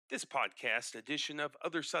This podcast edition of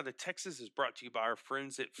Other Side of Texas is brought to you by our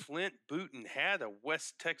friends at Flint Boot and Hat, a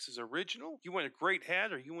West Texas original. You want a great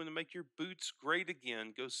hat or you want to make your boots great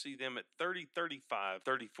again, go see them at 3035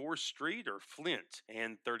 34th Street or Flint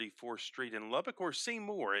and 34th Street in Lubbock, or see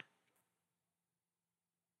more at...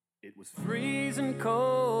 It was freezing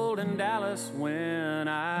cold in Dallas when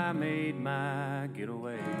I made my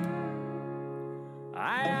getaway.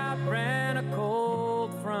 I outran a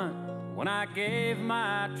cold front when I gave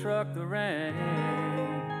my truck the reins.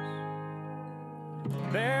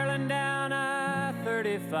 Barreling down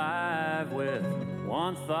I-35 with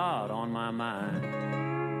one thought on my mind.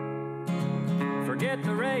 Forget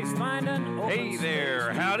the race, find an open Hey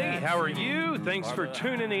there, howdy, how are you? Thanks for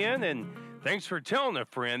tuning in, and thanks for telling a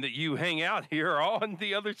friend that you hang out here on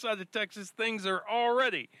the other side of Texas. Things are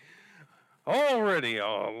already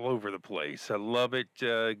all over the place. I love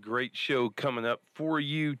it. Great show coming up for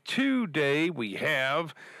you today. We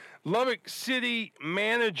have Lubbock City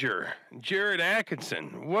Manager Jared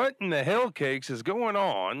Atkinson. What in the hell cakes is going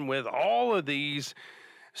on with all of these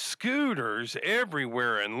scooters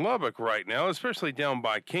everywhere in Lubbock right now, especially down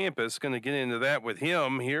by campus? Going to get into that with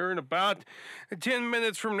him here in about 10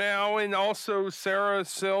 minutes from now. And also Sarah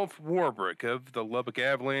Self Warbrick of the Lubbock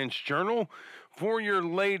Avalanche Journal for your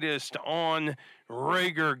latest on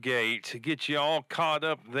Ragergate, to get you all caught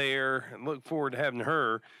up there. And look forward to having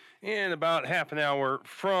her in about half an hour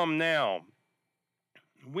from now.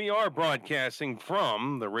 We are broadcasting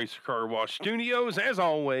from the Racer Car Wash Studios. As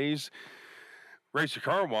always, Racer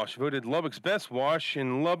Car Wash voted Lubbock's best wash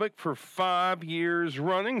in Lubbock for 5 years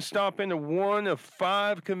running. Stop into one of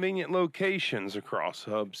 5 convenient locations across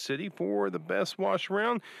Hub City for the best wash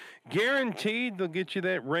around. Guaranteed they'll get you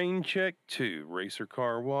that rain check too. Racer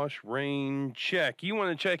Car Wash Rain Check. You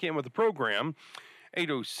want to check in with the program,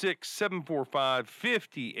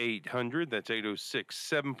 806-745-5800. That's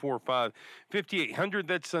 806-745-5800.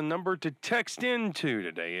 That's the number to text into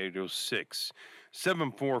today,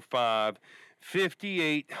 806-745-5800.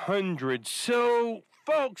 5800. So,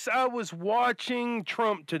 folks, I was watching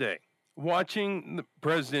Trump today, watching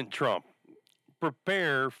President Trump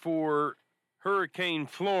prepare for Hurricane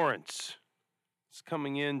Florence. It's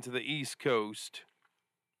coming into the East Coast.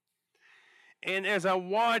 And as I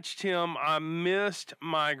watched him, I missed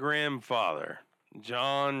my grandfather,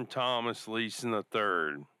 John Thomas Leeson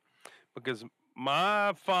III, because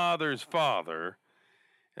my father's father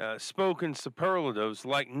spoke in superlatives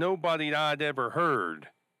like nobody I'd ever heard.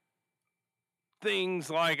 Things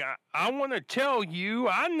like, I want to tell you,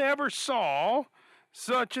 I never saw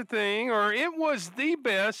such a thing, or it was the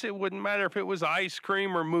best. It wouldn't matter if it was ice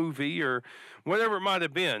cream or movie or whatever it might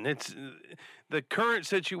have been. It's the current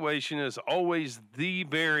situation is always the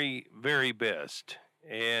very, very best.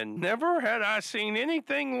 And never had I seen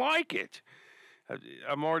anything like it.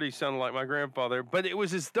 I'm already sounding like my grandfather, but it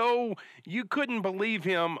was as though you couldn't believe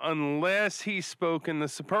him unless he spoke in the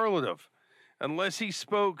superlative, unless he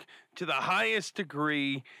spoke to the highest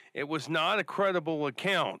degree. It was not a credible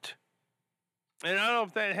account. And I don't know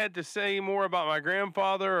if that had to say more about my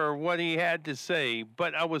grandfather or what he had to say,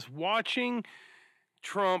 but I was watching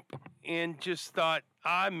Trump and just thought,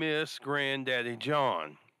 I miss Granddaddy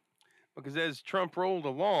John. Because as Trump rolled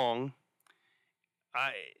along,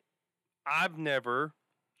 I've never,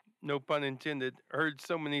 no pun intended, heard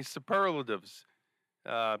so many superlatives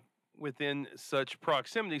within such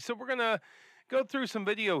proximity. So we're going to go through some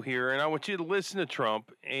video here, and I want you to listen to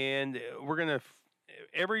Trump, and we're going to,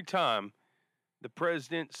 every time the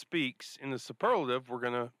president speaks in the superlative, we're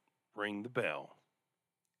going to ring the bell.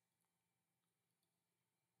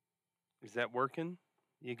 Is that working?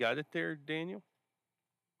 You got it there, Daniel?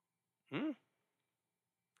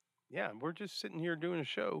 Yeah, we're just sitting here doing a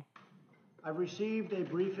show. I've received a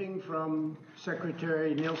briefing from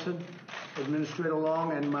Secretary Nielsen, Administrator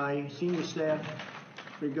Long, and my senior staff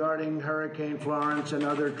regarding Hurricane Florence and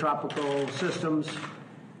other tropical systems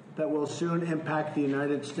that will soon impact the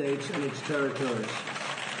United States and its territories.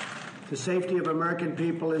 The safety of American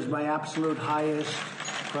people is my absolute highest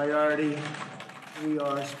priority. We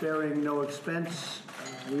are sparing no expense.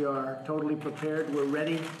 We are totally prepared. We're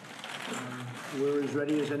ready. We're as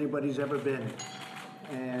ready as anybody's ever been.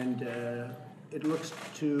 And it looks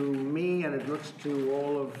to me, and it looks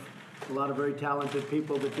to a lot of very talented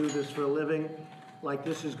people that do this for a living, like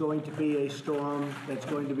this is going to be a storm that's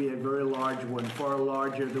going to be a very large one, far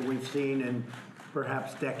larger than we've seen in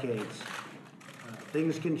perhaps decades.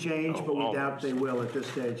 Things can change, but we doubt they will at this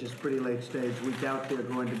stage. It's a pretty late stage. We doubt they're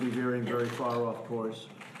going to be veering very far off course.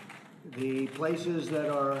 The places that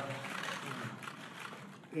are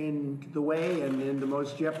in the way and in the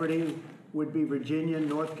most jeopardy would be Virginia,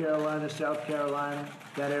 North Carolina, South Carolina,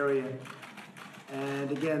 that area.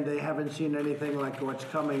 And again, they haven't seen anything like what's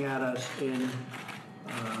coming at us in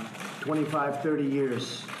 25, 30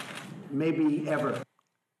 years, maybe ever.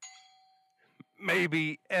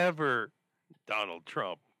 Maybe ever, Donald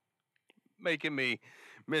Trump. Making me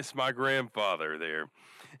miss my grandfather there.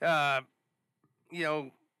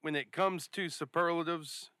 When it comes to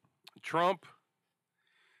superlatives, Trump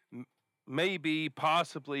maybe,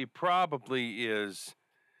 possibly, probably is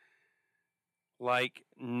like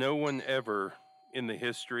no one ever in the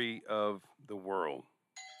history of the world.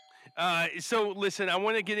 So listen, I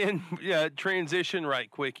want to get in, transition right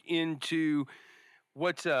quick into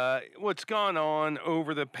what's gone on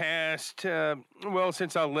over the past,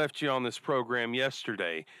 since I left you on this program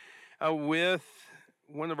yesterday, with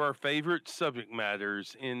one of our favorite subject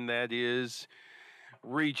matters, and that is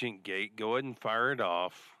Regent Gate. Go ahead and fire it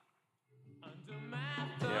off.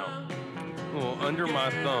 Well, under my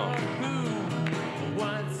thumb.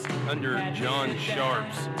 Under John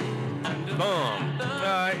Sharp's thumb.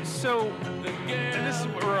 And this is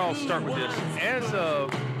where I'll start with this. As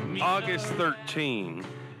of August 13,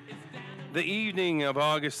 the evening of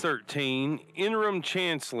August 13, interim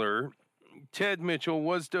chancellor Ted Mitchell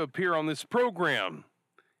was to appear on this program.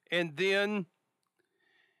 And then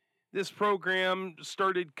this program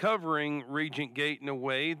started covering Regent Gate in a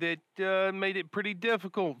way that made it pretty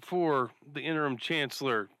difficult for the interim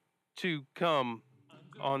chancellor to come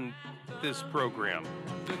on this program.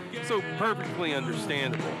 So perfectly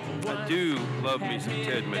understandable. I do love me some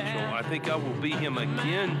Ted Mitchell. I think I will be him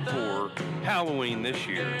again for Halloween this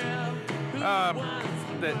year.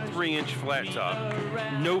 That 3-inch flat top.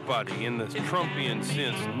 Nobody in the Trumpian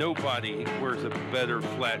sense, nobody wears a better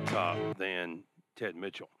flat top than Ted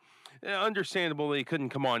Mitchell. Understandable that he couldn't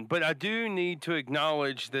come on, but I do need to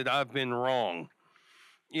acknowledge that I've been wrong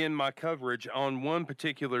in my coverage on one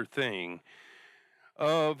particular thing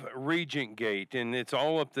of Regent Gate, and it's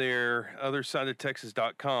all up there,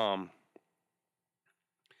 othersideoftexas.com.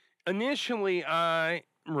 Initially, I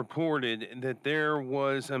reported that there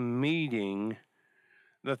was a meeting,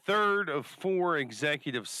 the third of 4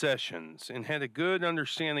 executive sessions, and had a good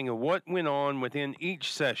understanding of what went on within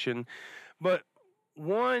each session, but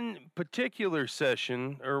one particular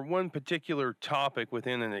session, or one particular topic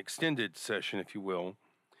within an extended session, if you will,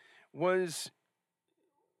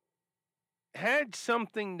 had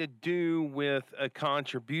something to do with a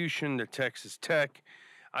contribution to Texas Tech.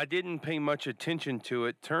 I didn't pay much attention to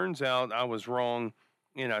it. Turns out I was wrong,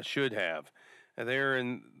 and I should have. There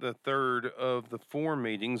in the third of the 4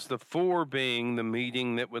 meetings, the 4 being the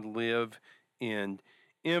meeting that would live in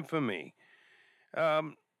infamy.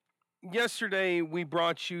 Yesterday, we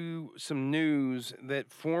brought you some news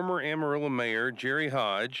that former Amarillo Mayor Jerry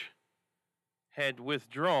Hodge had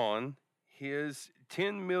withdrawn his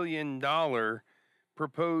 $10 million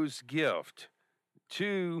proposed gift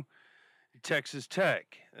to Texas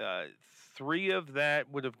Tech. 3 of that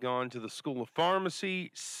would have gone to the School of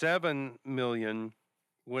Pharmacy, $7 million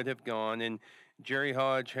would have gone, and Jerry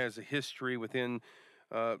Hodge has a history within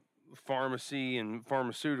pharmacy and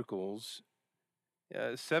pharmaceuticals.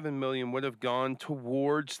 $7 million would have gone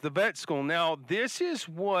towards the vet school. Now, this is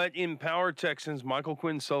what Empower Texans Michael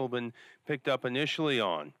Quinn Sullivan picked up initially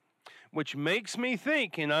on, which makes me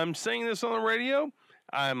think, and I'm saying this on the radio,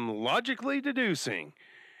 I'm logically deducing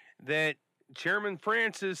that Chairman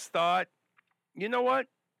Francis thought, you know what?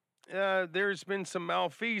 There's been some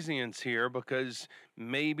malfeasance here because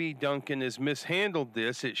maybe Duncan has mishandled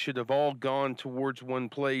this. It should have all gone towards one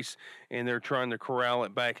place, and they're trying to corral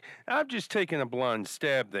it back. I've just taken a blind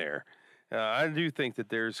stab there. I do think that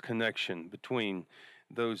there's connection between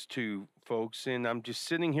those two folks, and I'm just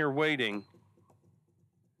sitting here waiting,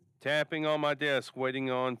 tapping on my desk, waiting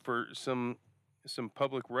on for some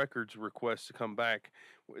public records requests to come back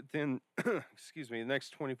within, the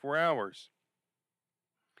next 24 hours.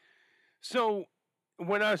 So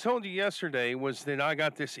what I told you yesterday was that I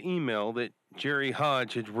got this email that Jerry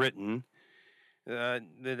Hodge had written, that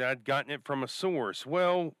I'd gotten it from a source.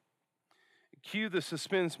 Well, cue the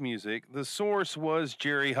suspense music. The source was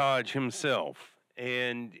Jerry Hodge himself.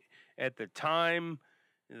 And at the time,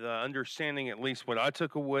 the understanding, at least what I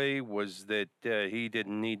took away, was that he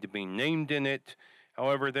didn't need to be named in it.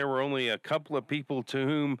 However, there were only a couple of people to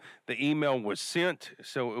whom the email was sent,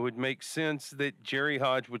 so it would make sense that Jerry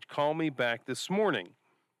Hodge would call me back this morning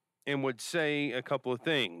and would say a couple of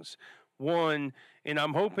things. One, and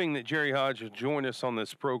I'm hoping that Jerry Hodge will join us on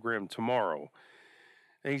this program tomorrow.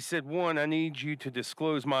 And he said, one, I need you to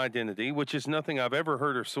disclose my identity, which is nothing I've ever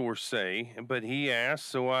heard a source say, but he asked,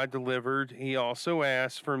 so I delivered. He also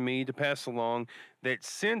asked for me to pass along that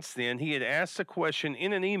since then he had asked a question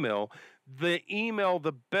in an email.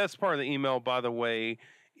 The best part of the email, by the way,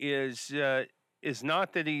 is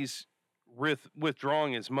not that he's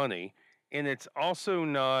withdrawing his money, and it's also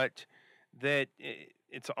not that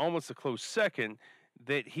it's almost a close second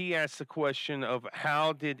that he asked the question of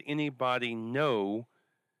how did anybody know,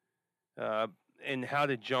 and how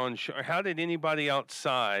did anybody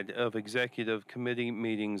outside of executive committee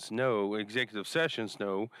meetings know, executive sessions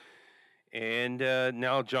know? And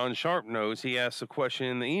now John Sharp knows. He asked the question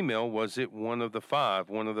in the email, was it one of the five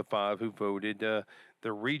who voted, the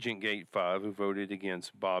Regentgate five who voted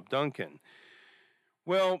against Bob Duncan?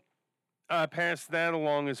 Well, I passed that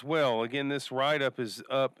along as well. Again, this write-up is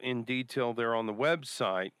up in detail there on the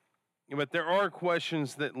website, but there are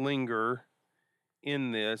questions that linger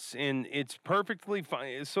in this, and it's perfectly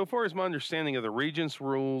fine. So far as my understanding of the Regents'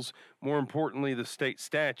 rules, more importantly, the state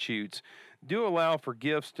statutes, do allow for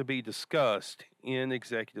gifts to be discussed in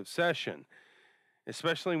executive session,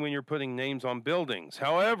 especially when you're putting names on buildings.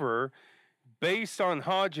 However, based on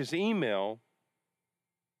Hodges' email,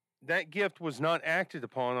 that gift was not acted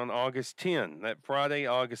upon on August 10, that Friday,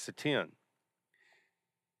 August the 10th.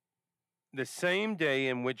 The same day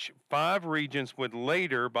in which 5 regents would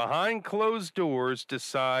later, behind closed doors,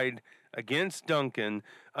 decide against Duncan,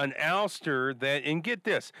 an ouster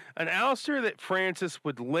that Francis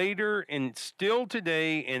would later, and still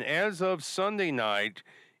today, and as of Sunday night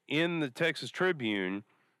in the Texas Tribune,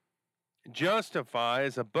 justify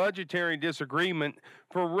as a budgetary disagreement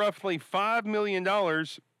for roughly $5 million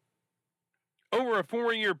over a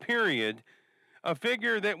 4-year period, a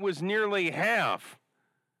figure that was nearly half,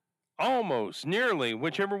 almost, nearly,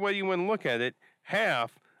 whichever way you want to look at it,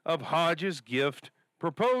 half of Hodges' gift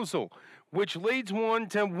proposal, which leads one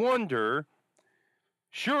to wonder,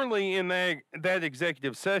 surely in that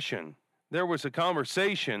executive session, there was a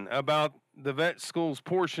conversation about the vet school's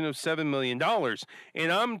portion of $7 million.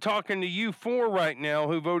 And I'm talking to you 4 right now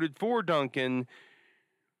who voted for Duncan.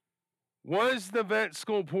 Was the vet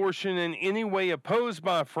school portion in any way opposed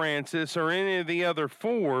by Francis or any of the other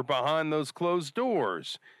 4 behind those closed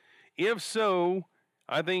doors? If so,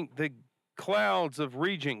 I think the clouds of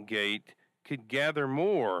Regentgate could gather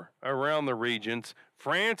more around the regents,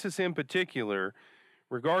 Francis in particular,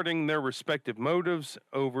 regarding their respective motives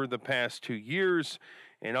over the past 2 years.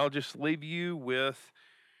 And I'll just leave you with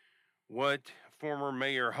what former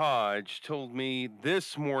Mayor Hodge told me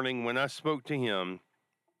this morning when I spoke to him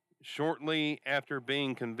shortly after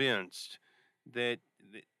being convinced that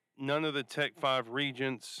none of the Tech 5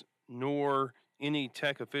 regents nor any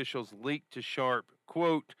tech officials leaked to Sharp,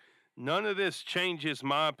 quote, none of this changes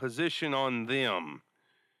my position on them.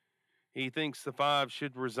 He thinks the 5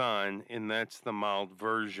 should resign, and that's the mild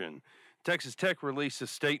version. Texas Tech released a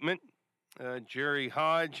statement. Jerry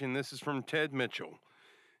Hodge, and this is from Ted Mitchell.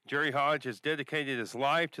 Jerry Hodge has dedicated his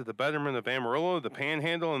life to the betterment of Amarillo, the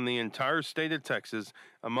Panhandle, and the entire state of Texas.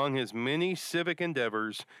 Among his many civic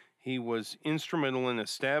endeavors, he was instrumental in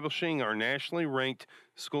establishing our nationally ranked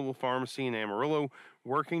School of Pharmacy in Amarillo,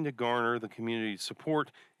 working to garner the community's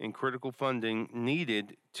support and critical funding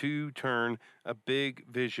needed to turn a big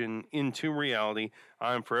vision into reality.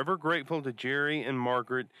 I am forever grateful to Jerry and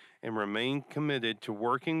Margaret and remain committed to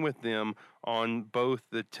working with them on both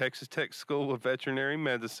the Texas Tech School of Veterinary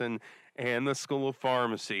Medicine and the School of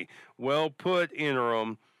Pharmacy. Well put,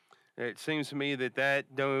 interim. It seems to me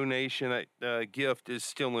that donation, that gift is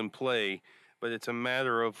still in play, but it's a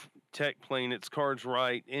matter of Tech playing its cards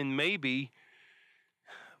right and maybe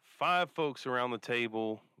 5 folks around the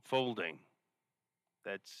table folding.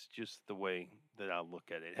 That's just the way that I look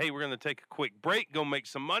at it. Hey, we're going to take a quick break, go make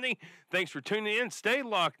some money. Thanks for tuning in. Stay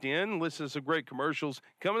locked in. Listen to some great commercials.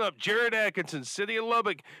 Coming up, Jared Atkinson, City of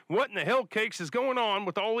Lubbock. What in the hell cakes is going on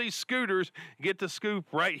with all these scooters? Get the scoop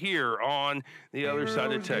right here on the other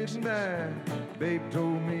side of Texas. Babe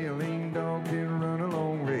told me a lean dog can run a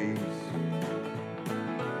long race.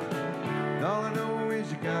 All I know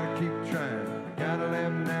is you gotta keep trying. Gotta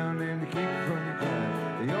laugh now and then to keep from your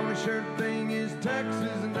crying. The only sure thing is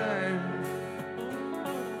taxes and dying.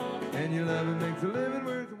 And your loving makes a living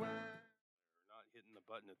worthwhile. Not hitting the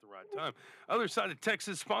button at the right time. Other Side of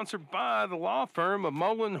Texas, sponsored by the law firm of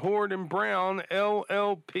Mullen, Hord, and Brown,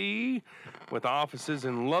 LLP, with offices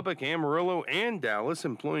in Lubbock, Amarillo, and Dallas,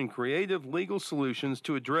 employing creative legal solutions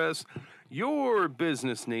to address your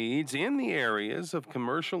business needs in the areas of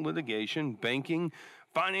commercial litigation, banking,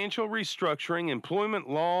 financial restructuring, employment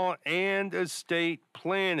law, and estate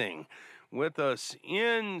planning. With us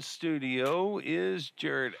in studio is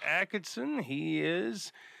Jared Atkinson. He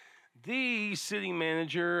is the city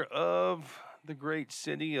manager of the great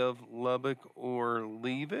city of Lubbock or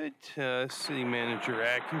Leave It. City Manager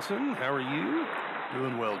Atkinson, how are you?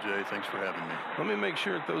 Doing well, Jay. Thanks for having me. Let me make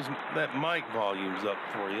sure that mic volume's up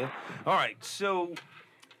for you. All right, so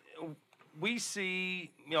we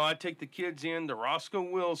see, I take the kids in to Roscoe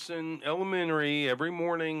Wilson Elementary every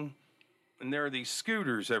morning, and there are these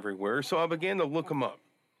scooters everywhere. So I began to look them up,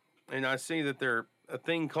 and I see that they're a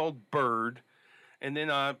thing called Bird, and then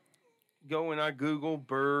I go and I Google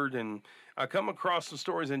Bird, and I come across the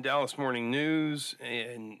stories in Dallas Morning News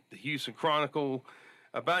and the Houston Chronicle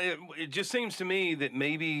about it. It just seems to me that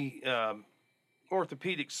maybe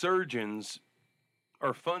orthopedic surgeons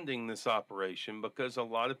are funding this operation because a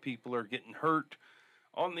lot of people are getting hurt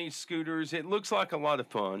on these scooters. It looks like a lot of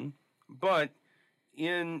fun, but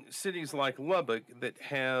in cities like Lubbock that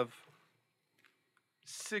have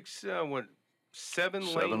seven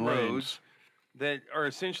lane roads that are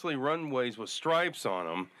essentially runways with stripes on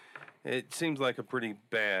them, it seems like a pretty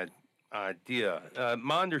bad idea.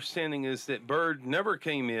 My understanding is that Bird never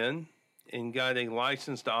came in and got a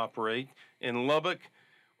license to operate in Lubbock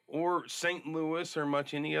or St. Louis or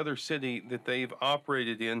much any other city that they've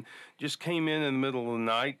operated in. Just came in the middle of the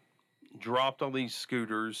night, dropped all these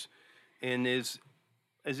scooters, and is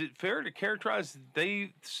it fair to characterize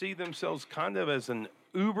they see themselves kind of as an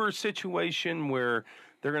Uber situation where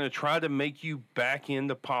they're going to try to make you back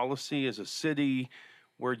into policy as a city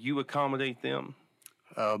where you accommodate them?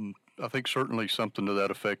 I think certainly something to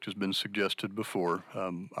that effect has been suggested before.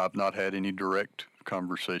 I've not had any direct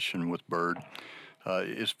conversation with Bird.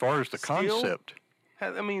 As far as the concept,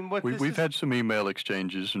 we've had some email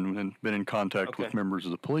exchanges and been in contact with members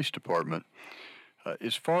of the police department.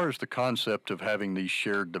 As far as the concept of having these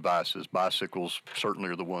shared devices, bicycles certainly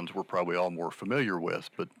are the ones we're probably all more familiar with,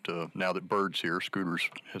 but now that Bird's here, scooters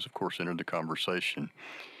has, of course, entered the conversation.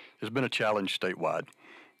 There's been a challenge statewide.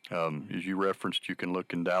 As you referenced, you can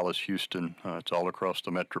look in Dallas, Houston. It's all across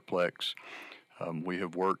the Metroplex. We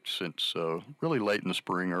have worked since really late in the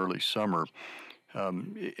spring, early summer,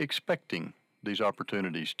 expecting these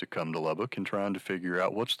opportunities to come to Lubbock and trying to figure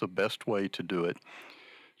out what's the best way to do it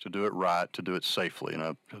right, to do it safely. And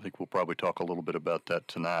I think we'll probably talk a little bit about that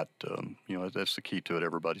tonight. That's the key to it.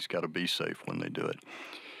 Everybody's got to be safe when they do it.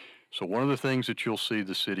 So one of the things that you'll see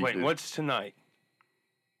the city do... Wait, what's tonight?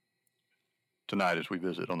 Tonight as we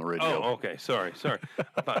visit on the radio. Oh, okay. Sorry.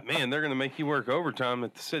 I thought, man, they're going to make you work overtime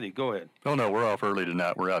at the city. Go ahead. Oh, no, we're off early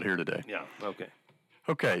tonight. We're out here today. Yeah, okay.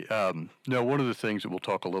 Okay. Now, one of the things that we'll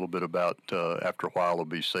talk a little bit about after a while will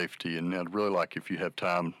be safety. And I'd really like, if you have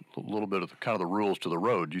time, a little bit of the rules to the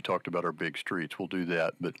road. You talked about our big streets. We'll do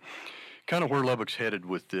that. But kind of where Lubbock's headed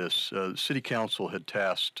with this, City Council had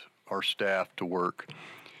tasked our staff to work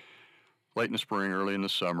late in the spring, early in the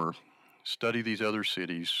summer, study these other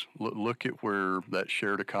cities, look at where that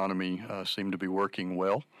shared economy seemed to be working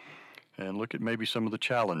well, and look at maybe some of the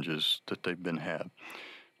challenges that they've been had.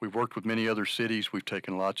 We've worked with many other cities. We've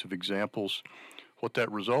taken lots of examples. What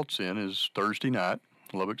that results in is Thursday night,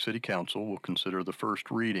 Lubbock City Council will consider the first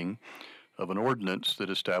reading of an ordinance that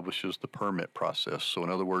establishes the permit process. So in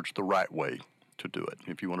other words, the right way to do it.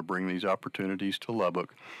 If you want to bring these opportunities to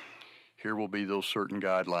Lubbock, here will be those certain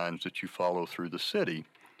guidelines that you follow through the city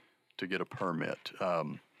to get a permit.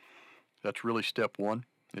 That's really step one.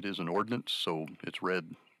 It is an ordinance, so it's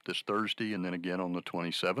read this Thursday and then again on the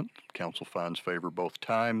 27th. Council finds favor both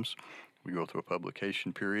times. We go through a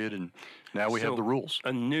publication period, and now we have the rules.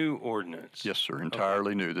 A new ordinance? Yes, sir,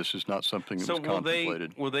 entirely new. This is not something that was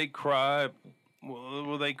contemplated. Will they cry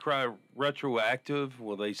retroactive?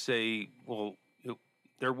 Will they say, well,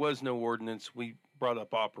 there was no ordinance, we brought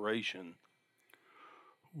up operation?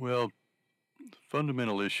 Well, the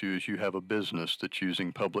fundamental issue is you have a business that's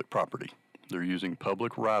using public property. They're using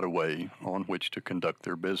public right-of-way on which to conduct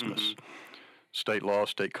their business. Mm-hmm. State law,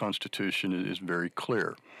 state constitution is very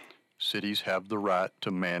clear. Cities have the right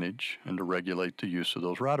to manage and to regulate the use of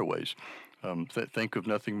those right-of-ways. Think of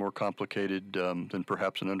nothing more complicated than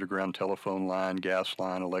perhaps an underground telephone line, gas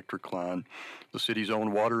line, electric line, the city's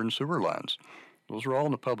own water and sewer lines. Those are all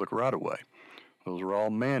in the public right-of-way. Those are all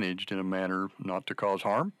managed in a manner not to cause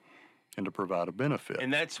harm and to provide a benefit.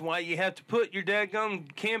 And that's why you have to put your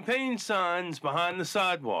daggum campaign signs behind the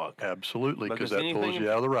sidewalk. Absolutely, because that pulls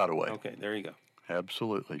you out of the right-of-way. Okay, there you go.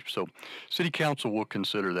 Absolutely. So City Council will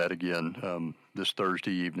consider that again this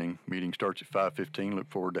Thursday evening. Meeting starts at 5:15. Look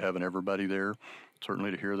forward to having everybody there,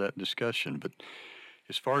 certainly to hear that discussion. But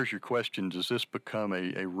as far as your question, does this become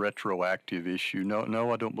a retroactive issue?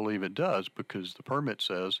 No, I don't believe it does, because the permit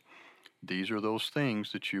says these are those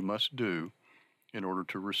things that you must do in order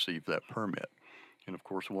to receive that permit. And of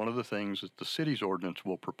course, one of the things that the city's ordinance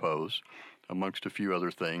will propose, amongst a few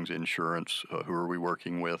other things, insurance, who are we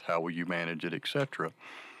working with, how will you manage it, etc.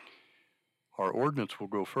 Our ordinance will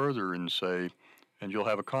go further and say, and you'll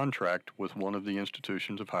have a contract with one of the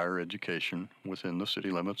institutions of higher education within the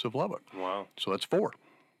city limits of Lubbock. Wow. So that's 4.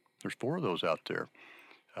 There's 4 of those out there.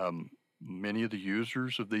 Many of the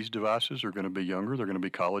users of these devices are going to be younger. They're going to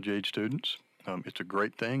be college-age students. It's a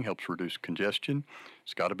great thing, helps reduce congestion.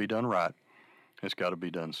 It's got to be done right. It's got to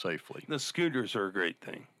be done safely. The scooters are a great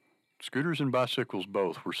thing. Scooters and bicycles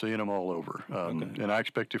both. We're seeing them all over. Okay. And I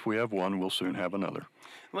expect if we have one, we'll soon have another.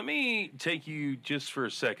 Let me take you just for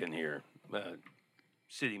a second here,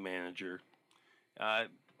 city manager. I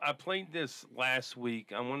played this last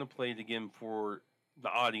week. I want to play it again for the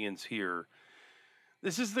audience here.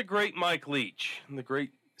 This is the great Mike Leach, the great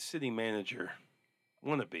city manager,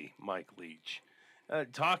 wannabe Mike Leach,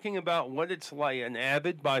 talking about what it's like, an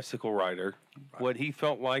avid bicycle rider, what he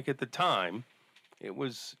felt like at the time. It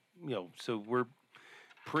was, so we're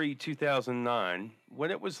pre-2009, what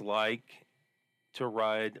it was like to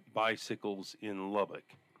ride bicycles in Lubbock.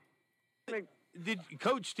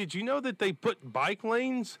 Coach, did you know that they put bike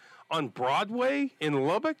lanes on Broadway in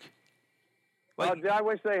Lubbock? I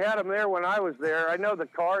wish they had them there when I was there. I know the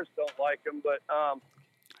cars don't like them, but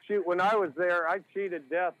shoot, when I was there, I cheated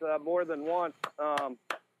death more than once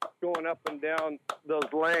going up and down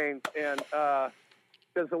those lanes. And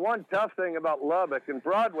because the one tough thing about Lubbock, and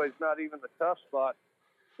Broadway's not even the tough spot,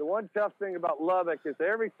 the one tough thing about Lubbock is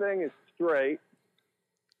everything is straight.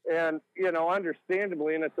 And,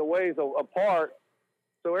 understandably, and it's a ways apart,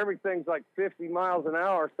 so everything's like 50 miles an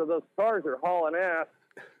hour, so those cars are hauling ass.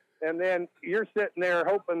 And then you're sitting there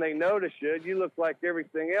hoping they notice you. You look like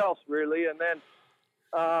everything else, really. And then,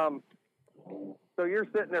 so you're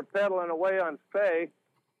sitting there pedaling away on pay.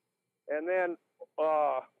 And then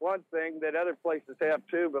one thing that other places have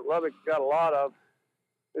too, but Lubbock's got a lot of,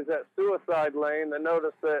 is that suicide lane. The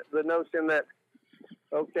notion that,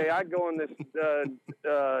 okay, I go in this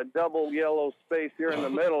double yellow space here in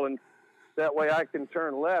the middle, and that way I can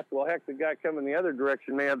turn left. Well, heck, the guy coming the other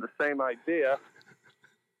direction may have the same idea.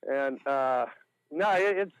 And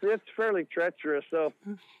it's fairly treacherous. So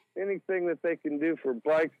anything that they can do for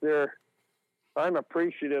bikes there, I'm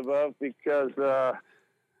appreciative of, because.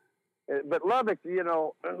 But Lubbock,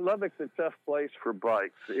 Lubbock's a tough place for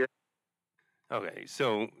bikes. Okay,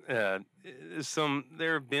 so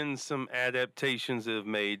there have been some adaptations that have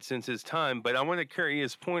made since his time, but I want to carry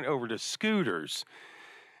his point over to scooters,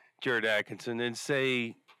 Jared Atkinson, and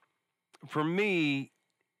say, for me,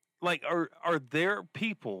 like, are there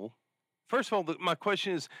people, first of all, my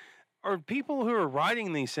question is, are people who are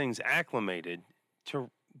riding these things acclimated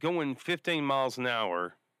to going 15 miles an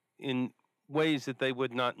hour in ways that they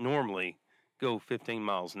would not normally go 15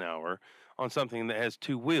 miles an hour on something that has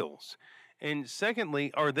 2 wheels? And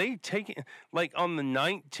secondly, are they taking, like on the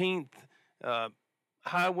 19th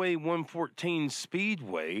Highway 114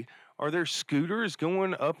 Speedway, are there scooters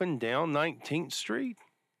going up and down 19th Street?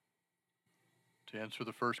 To answer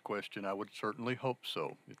the first question, I would certainly hope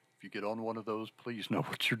so. If you get on one of those, please know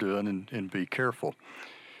what you're doing and be careful.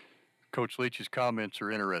 Coach Leach's comments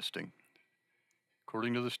are interesting.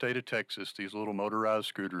 According to the state of Texas, these little motorized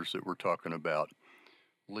scooters that we're talking about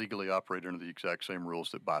legally operate under the exact same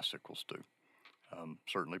rules that bicycles do.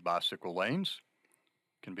 Certainly bicycle lanes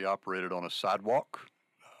can be operated on a sidewalk,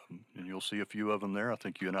 and you'll see a few of them there. I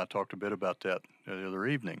think you and I talked a bit about that the other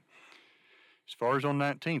evening. As far as on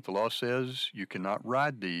 19th, the law says you cannot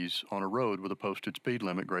ride these on a road with a posted speed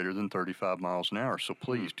limit greater than 35 miles an hour. So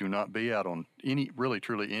please do not be out on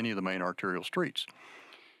truly any of the main arterial streets.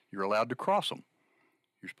 You're allowed to cross them.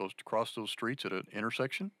 You're supposed to cross those streets at an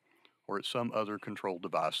intersection or at some other controlled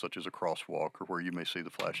device, such as a crosswalk or where you may see the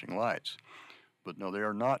flashing lights. But no, they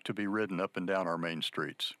are not to be ridden up and down our main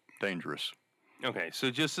streets. Dangerous. Okay, so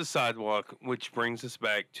just a sidewalk, which brings us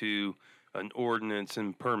back to an ordinance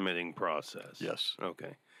and permitting process. Yes.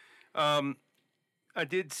 Okay. I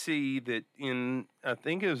did see that I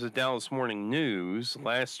think it was the Dallas Morning News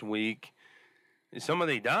last week,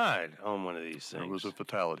 somebody died on one of these things. There was a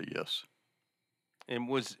fatality, yes. And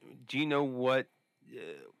do you know what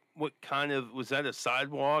kind of, was that a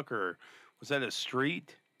sidewalk or was that a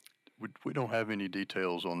street? We don't have any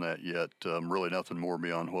details on that yet. Really nothing more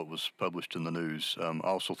beyond what was published in the news. I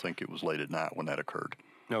also think it was late at night when that occurred.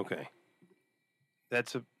 Okay.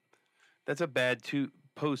 That's a bad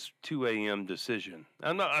post 2 a.m. decision.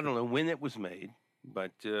 I don't know when it was made,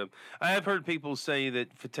 but I have heard people say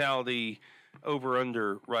that fatality over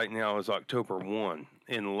under right now is October 1,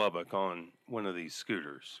 in Lubbock on one of these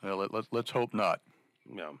scooters. Well, let's hope not.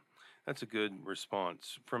 Yeah, that's a good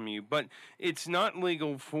response from you. But it's not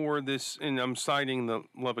legal for this, and I'm citing the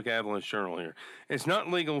Lubbock Avalanche Journal here. It's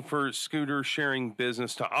not legal for scooter sharing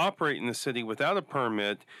business to operate in the city without a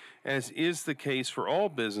permit, as is the case for all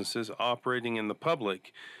businesses operating in the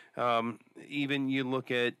public. Even you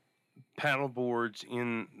look at paddle boards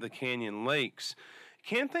in the Canyon Lakes.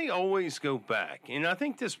 Can't they always go back? And I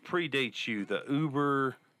think this predates you, the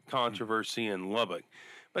Uber controversy in Lubbock.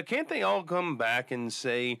 But can't they all come back and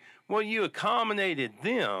say, well, you accommodated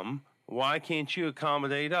them, why can't you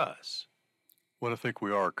accommodate us? Well, I think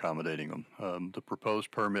we are accommodating them. The proposed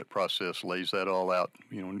permit process lays that all out,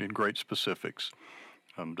 in great specifics.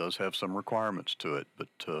 Does have some requirements to it,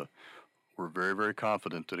 but we're very, very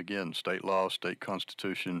confident that, again, state law, state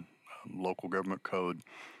constitution, local government code,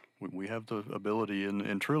 we have the ability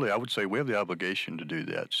and truly, I would say we have the obligation to do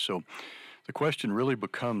that. So the question really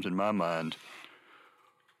becomes, in my mind,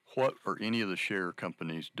 what are any of the share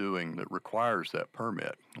companies doing that requires that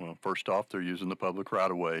permit? Well, first off, they're using the public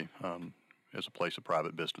right-of-way as a place of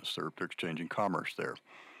private business. They're exchanging commerce there.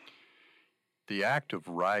 The act of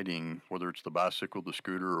riding, whether it's the bicycle, the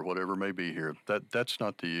scooter, or whatever may be here, that's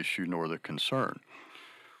not the issue nor the concern.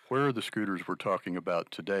 Where are the scooters we're talking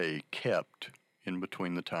about today kept in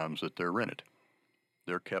between the times that they're rented?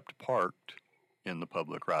 They're kept parked in the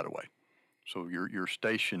public right-of-way. So you're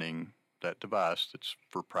stationing that device that's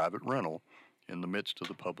for private rental in the midst of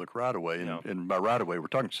the public right-of-way. And by right-of-way, we're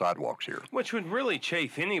talking sidewalks here. Which would really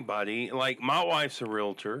chafe anybody. Like, my wife's a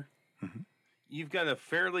realtor. Mm-hmm. You've got a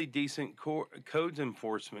fairly decent codes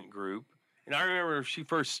enforcement group. And I remember when she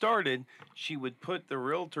first started, she would put the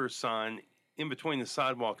realtor sign in between the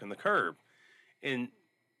sidewalk and the curb and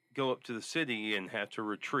go up to the city and have to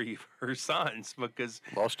retrieve her signs because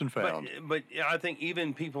lost and found. But I think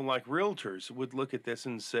even people like realtors would look at this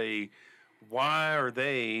and say, why are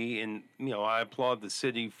they, and I applaud the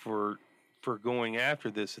city for going after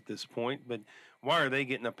this at this point, but why are they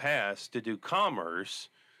getting a pass to do commerce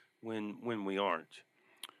when we aren't?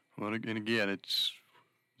 Well, and again, it's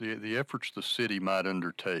the efforts the city might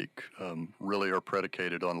undertake really are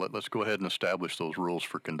predicated on let's go ahead and establish those rules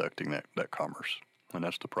for conducting that commerce. And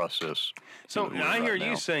that's the process. So I hear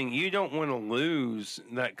you saying you don't want to lose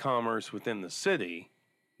that commerce within the city,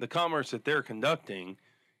 the commerce that they're conducting.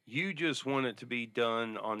 You just want it to be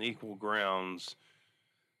done on equal grounds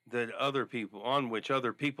on which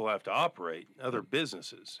other people have to operate, other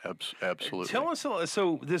businesses. Absolutely. Tell us,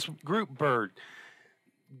 so this group Bird,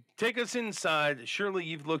 take us inside. Surely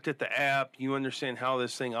you've looked at the app. You understand how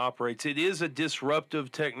this thing operates. It is a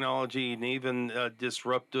disruptive technology and even a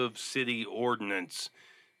disruptive city ordinance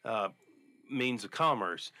means of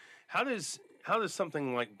commerce. How does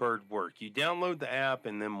something like Bird work? You download the app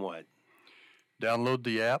and then what? Download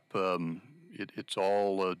the app. It's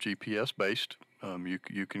all GPS based.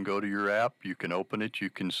 You can go to your app. You can open it. You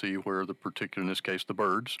can see where the particular, in this case, the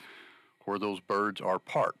birds, where those birds are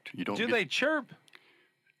parked. Do they chirp?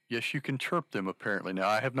 Yes, you can chirp them, apparently. Now,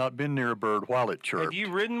 I have not been near a bird while it chirped. Have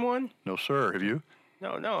you ridden one? No, sir. Have you?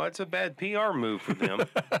 No, that's a bad PR move for them.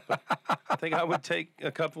 I think I would take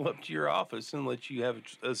a couple up to your office and let you have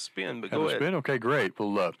a spin, but go ahead. Spin? Okay, great.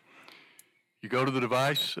 Well, you go to the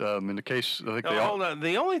device. In the case, I think hold on.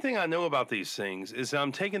 The only thing I know about these things is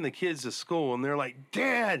I'm taking the kids to school, and they're like,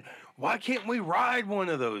 Dad, why can't we ride one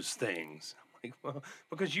of those things? I'm like, well,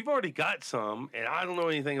 because you've already got some, and I don't know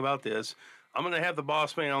anything about this. I'm going to have the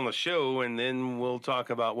boss man on the show, and then we'll talk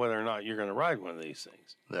about whether or not you're going to ride one of these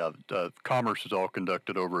things. Yeah, commerce is all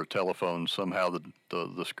conducted over a telephone. Somehow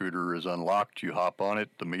the scooter is unlocked. You hop on it.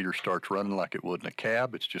 The meter starts running like it would in a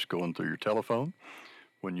cab. It's just going through your telephone.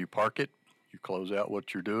 When you park it, you close out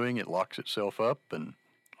what you're doing. It locks itself up, and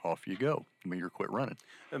off you go. The meter quit running.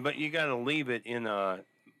 But you got to leave it in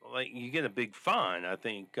you get a big fine. I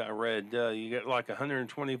think I read you get like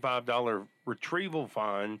 $125 retrieval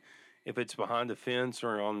fine if it's behind a fence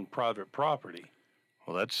or on private property.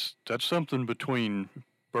 Well, that's something between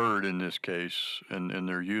Bird in this case and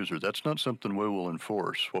their user. That's not something we will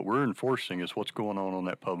enforce. What we're enforcing is what's going on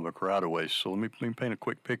that public right-of-way. So let me paint a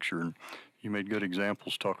quick picture. And you made good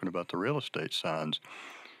examples talking about the real estate signs.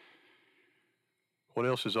 What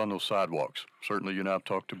else is on those sidewalks? Certainly you and I have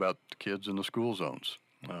talked about the kids in the school zones.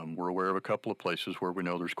 We're aware of a couple of places where we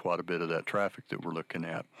know there's quite a bit of that traffic that we're looking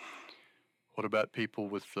at. What about people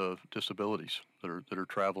with disabilities that are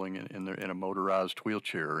traveling in a motorized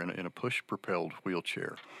wheelchair, in a push-propelled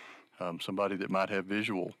wheelchair? Somebody that might have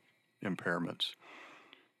visual impairments.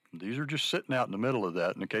 These are just sitting out in the middle of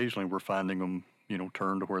that, and occasionally we're finding them,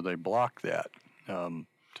 turned to where they block that.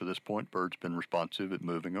 To this point, Bird's been responsive at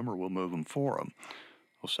moving them, or we'll move them for them.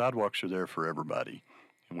 Well, sidewalks are there for everybody,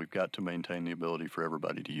 and we've got to maintain the ability for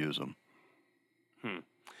everybody to use them.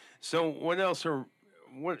 So what else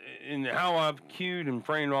in how I've queued and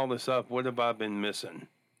framed all this up, what have I been missing?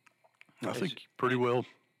 I think you're pretty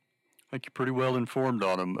well informed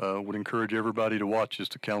on them. Would encourage everybody to watch as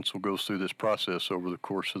the council goes through this process over the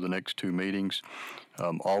course of the next 2 meetings.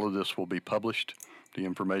 All of this will be published. The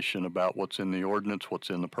information about what's in the ordinance,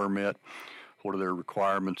 what's in the permit, what are their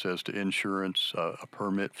requirements as to insurance, a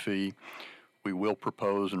permit fee. We will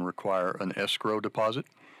propose and require an escrow deposit.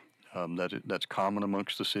 That's common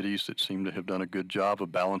amongst the cities that seem to have done a good job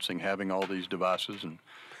of balancing having all these devices and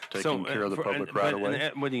taking care of the public right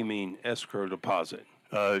away. What do you mean, escrow deposit?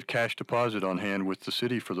 Cash deposit on hand with the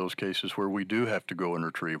city for those cases where we do have to go and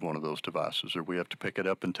retrieve one of those devices, or we have to pick it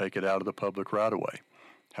up and take it out of the public right away.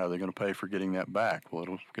 How are they going to pay for getting that back? Well,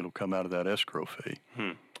 it'll come out of that escrow fee.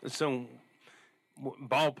 So,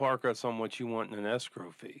 ballpark us on what you want in an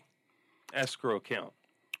escrow fee, escrow account.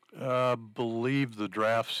 I believe the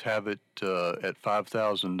drafts have it at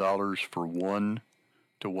 $5,000 for 1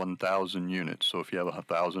 to 1,000 units. So if you have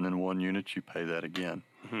 1,001 units, you pay that again.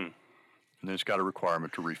 And then it's got a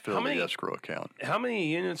requirement to refill the escrow account. How many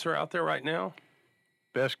units are out there right now?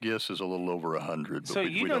 Best guess is a little over 100. But so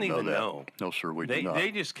you don't even know. No, sir, we do not.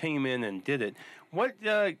 They just came in and did it.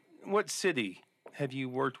 What city have you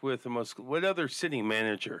worked with the most? What other city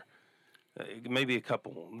manager? Maybe a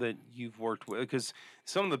couple that you've worked with, because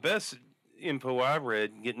some of the best info I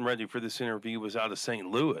read getting ready for this interview was out of St.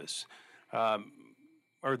 Louis.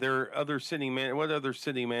 Are there other what other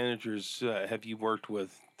city managers have you worked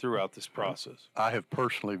with throughout this process? I have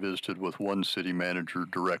personally visited with one city manager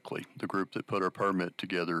directly. The group that put our permit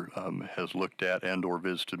together has looked at and or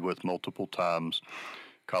visited with multiple times.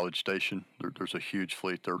 College Station, there's a huge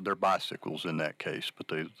fleet. They're bicycles in that case, but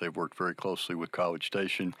they've worked very closely with College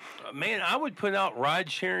Station. Man, I would put out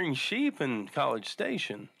ride-sharing sheep in College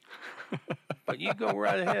Station. But you go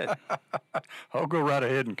right ahead. I'll go right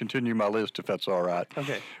ahead and continue my list if that's all right.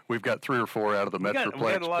 Okay. We've got 3 or 4 out of the Metroplex.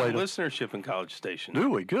 We got a lot of listenership in College Station. Do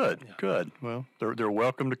we? Good, good. Well, they're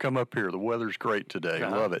welcome to come up here. The weather's great today.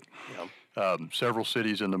 Love it. Yeah. Several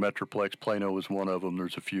cities in the Metroplex. Plano is one of them.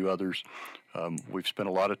 There's a few others. We've spent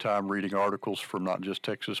a lot of time reading articles from not just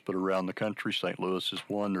Texas, but around the country. St. Louis is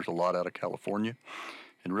one. There's a lot out of California.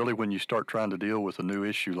 And really, when you start trying to deal with a new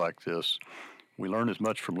issue like this, we learn as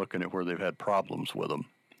much from looking at where they've had problems with them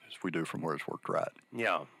as we do from where it's worked right.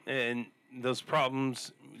 Yeah. And those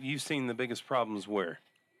problems, you've seen the biggest problems where?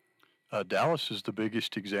 Dallas is the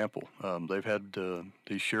biggest example. They've had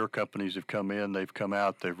these share companies have come in, they've come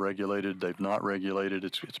out, they've regulated, they've not regulated.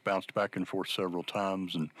 It's bounced back and forth several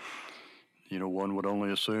times, and one would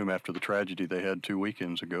only assume after the tragedy they had 2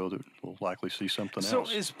 weekends ago that we'll likely see something else.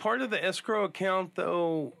 So is part of the escrow account,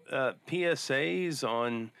 though, PSAs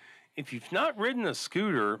on if you've not ridden a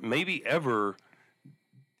scooter, maybe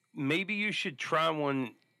you should try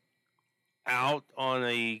one out on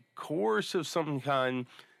a course of some kind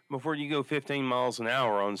before you go 15 miles an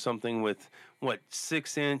hour on something with,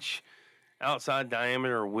 6-inch outside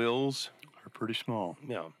diameter wheels? They're pretty small.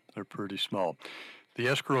 Yeah. They're pretty small. The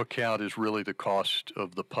escrow account is really the cost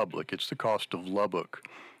of the public. It's the cost of Lubbock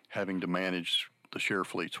having to manage the share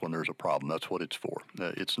fleets when there's a problem. That's what it's for.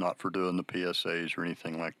 It's not for doing the PSAs or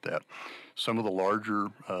anything like that. Some of the larger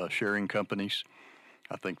sharing companies,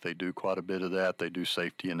 I think they do quite a bit of that. They do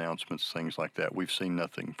safety announcements, things like that. We've seen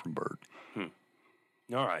nothing from Bird.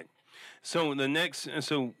 All right. So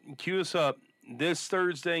cue us up. This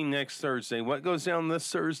Thursday, next Thursday. What goes down this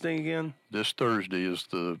Thursday again? This Thursday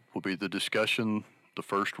will be the discussion, the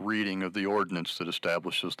first reading of the ordinance that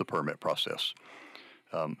establishes the permit process.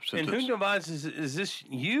 And who devises? Is this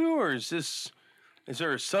you, or is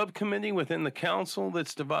there a subcommittee within the council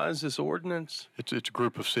that's devised this ordinance? It's a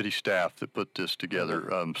group of city staff that put this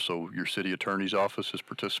together. So your city attorney's office has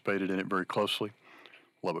participated in it very closely.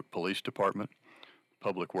 Lubbock Police Department,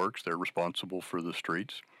 Public Works, they're responsible for the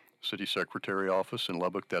streets. City Secretary Office in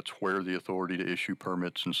Lubbock, that's where the authority to issue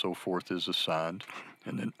permits and so forth is assigned.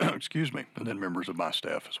 And then, and then members of my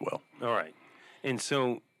staff as well. All right. And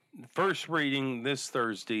so first reading this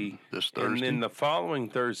Thursday. And then the following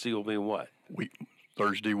Thursday will be what?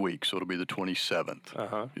 Thursday week, so it'll be the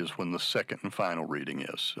 27th is when the second and final reading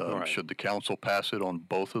is. Right. Should the council pass it on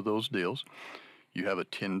both of those deals, you have a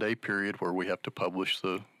 10-day period where we have to publish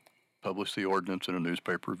the ordinance in a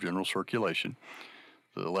newspaper of general circulation.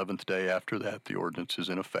 The 11th day after that, the ordinance is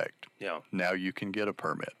in effect. Yeah. Now you can get a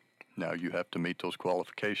permit. Now you have to meet those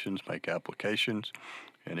qualifications, make applications,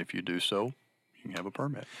 and if you do so, you can have a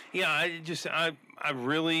permit. Yeah, I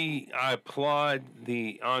applaud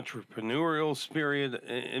the entrepreneurial spirit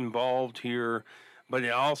involved here, But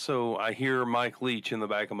also, I hear Mike Leach in the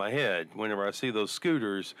back of my head. Whenever I see those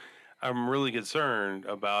scooters, I'm really concerned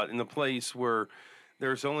about in the place where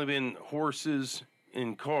there's only been horses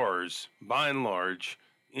and cars, by and large,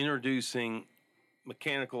 introducing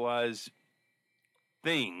mechanicalized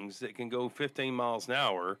things that can go 15 miles an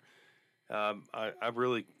hour. I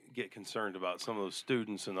really get concerned about some of those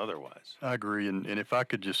students and otherwise. I agree. And if I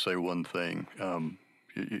could just say one thing,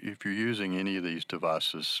 if you're using any of these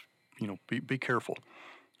devices, be careful.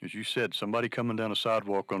 As you said, somebody coming down a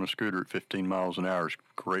sidewalk on a scooter at 15 miles an hour is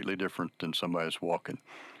greatly different than somebody that's walking.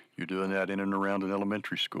 You're doing that in and around an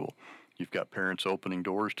elementary school. You've got parents opening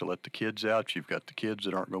doors to let the kids out. You've got the kids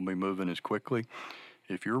that aren't going to be moving as quickly.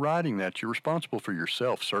 If you're riding that, you're responsible for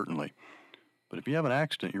yourself, certainly. But if you have an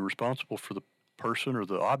accident, you're responsible for the person or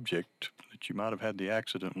the object that you might have had the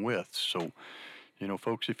accident with. So,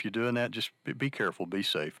 folks, if you're doing that, just be careful, be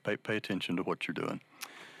safe, pay attention to what you're doing.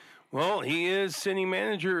 Well, he is city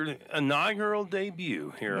manager, inaugural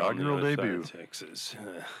debut here on the other side of Texas.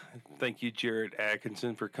 Thank you, Jared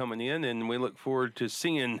Atkinson, for coming in, and we look forward to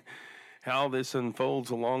seeing how this unfolds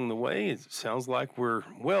along the way. It sounds like we're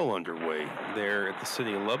well underway there at the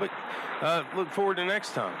city of Lubbock. Look forward to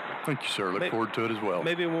next time. Thank you, sir. Look forward to it as well.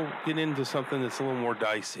 Maybe we'll get into something that's a little more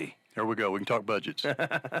dicey. There we go. We can talk budgets.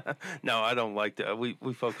 No, I don't like that. We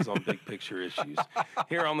focus on big picture issues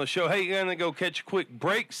here on the show. Hey, you're going to go catch a quick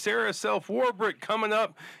break. Sarah Self-Warbrick coming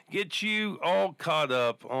up. Get you all caught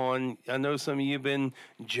up on, I know some of you have been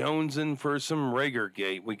jonesing for some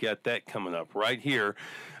Ragergate. We got that coming up right here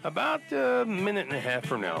about a minute and a half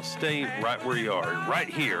from now. Stay right where you are, right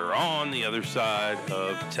here on the other side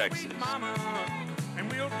of Texas. Mama, and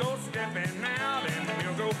we'll go stepping out and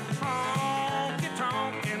we'll go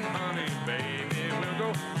honky-tonkin', honey, baby. We'll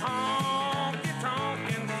go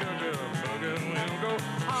honky-tonkin', sugar, booger. We'll go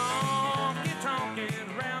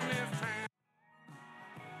honky-tonkin' around this town.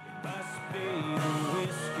 It must be the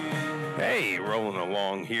whiskey. Hey, rolling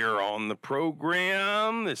along here on the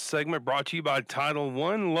program. This segment brought to you by Title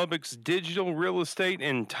I, Lubbock's digital real estate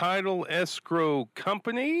and title escrow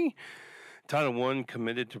company. Title I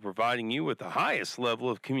committed to providing you with the highest level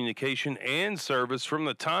of communication and service from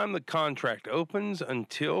the time the contract opens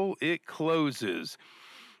until it closes.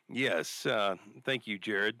 Yes, thank you,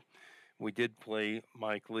 Jared. We did play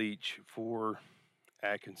Mike Leach for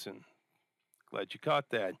Atkinson. Glad you caught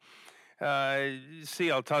that. See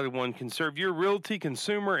how Title I can serve your realty,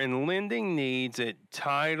 consumer, and lending needs at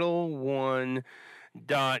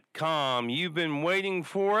TitleOne.com. You've been waiting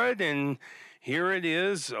for it, and here it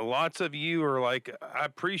is. Lots of you are like, I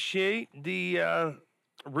appreciate the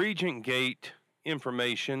Regent Gate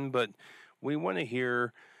information, but we want to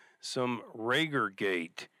hear some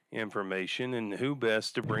Ragergate information, and who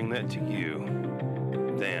best to bring that to you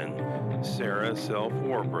than Sarah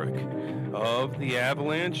Self-Warbrick of the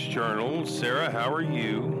Avalanche Journal. Sarah, how are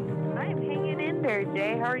you? I'm hanging in there,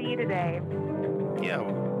 Jay. How are you today? Yeah,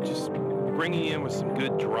 just bringing you in with some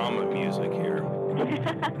good drama music here.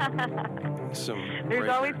 There's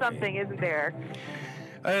always something, isn't there?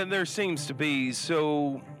 There seems to be.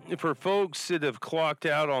 So for folks that have clocked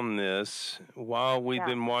out on this while we've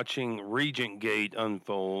been watching Regent Gate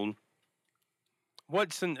unfold,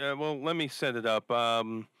 let me set it up. I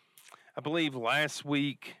believe last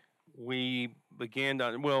week we began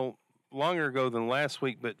longer ago than last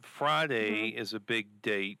week, but Friday is a big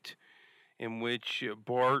date in which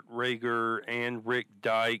Bart Rager and Rick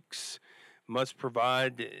Dykes must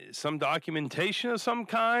provide some documentation of some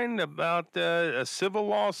kind about a civil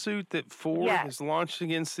lawsuit that Ford has launched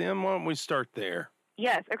against them. Why don't we start there?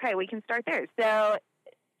 Yes, okay, we can start there. So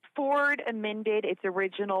Ford amended its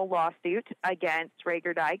original lawsuit against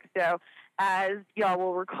Rager Dykes. So as y'all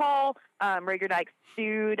will recall, Rager Dykes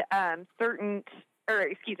sued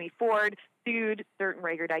Ford sued certain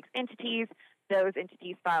Rager Dykes entities. Those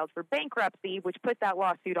entities filed for bankruptcy, which put that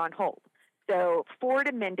lawsuit on hold. So Ford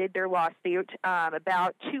amended their lawsuit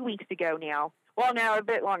about 2 weeks ago now. Well, now a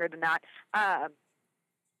bit longer than that,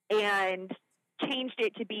 and changed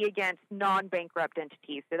it to be against non-bankrupt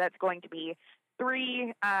entities. So that's going to be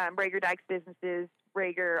 3 Rager Dykes businesses: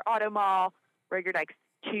 Rager Auto Mall, Rager Dykes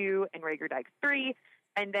 2, and Rager Dykes 3,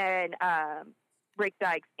 and then Rick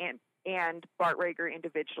Dykes and Bart Rager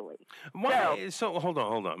individually. So hold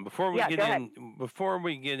on. Before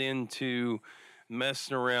we get into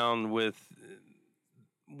messing around with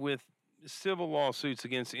civil lawsuits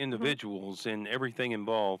against individuals and everything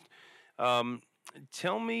involved,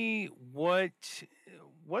 tell me what's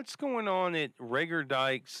going on at Rager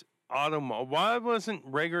Dykes Auto Mall. Why wasn't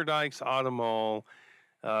Rager Dykes Auto Mall,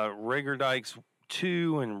 Rager Dykes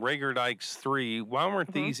 2 and Rager Dykes 3, why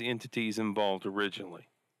weren't these entities involved originally?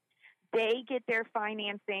 they get their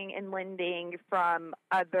financing and lending from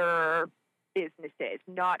other businesses,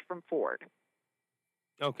 not from Ford.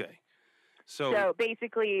 Okay. So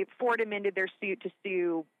basically, Ford amended their suit to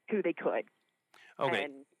sue who they could. Okay.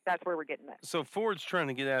 And that's where we're getting this. So Ford's trying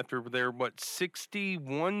to get after their, what,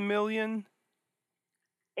 $61 million?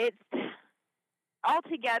 It's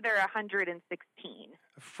altogether 116.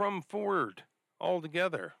 From Ford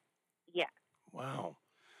altogether. Yeah. Wow.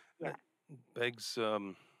 Yeah. That begs,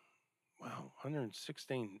 wow,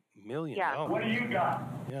 $116 million. Yeah. What do you got?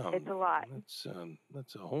 Yeah. It's a lot.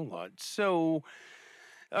 That's a whole lot. So,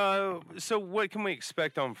 so what can we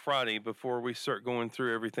expect on Friday before we start going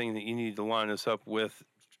through everything that you need to line us up with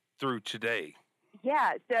through today?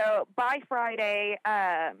 Yeah. So by Friday,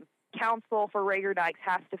 counsel for Rager Dykes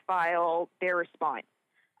has to file their response.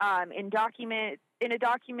 In a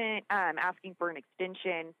document asking for an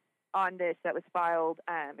extension on this that was filed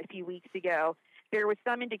a few weeks ago, there was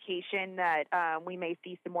some indication that we may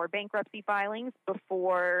see some more bankruptcy filings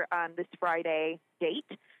before this Friday date.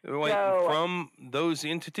 Wait, from those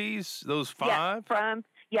entities, those five?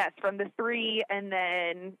 Yes, from the three, and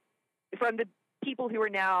then from the people who are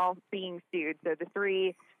now being sued. So the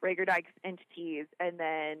three Rager Dykes entities, and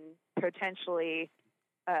then potentially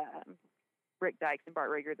Rick Dykes and Bart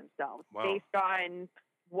Rager themselves, based on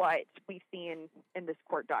what we've seen in this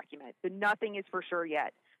court document. So nothing is for sure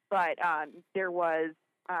yet, but there was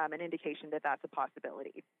an indication that that's a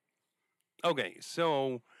possibility. Okay,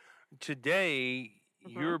 so today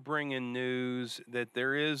you're bringing news that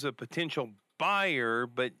there is a potential buyer,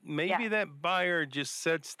 but maybe that buyer just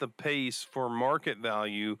sets the pace for market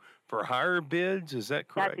value for higher bids. Is that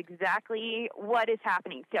correct? That's exactly what is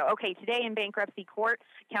happening. So, okay, today in bankruptcy court,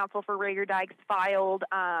 counsel for Rager Dykes filed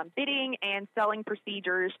bidding and selling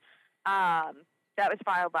procedures. That was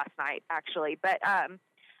filed last night, actually. But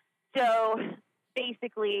so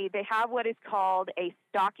basically, they have what is called a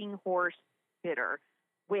stalking horse bidder,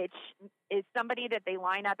 which is somebody that they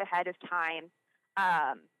line up ahead of time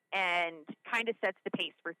and kind of sets the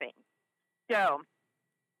pace for things. So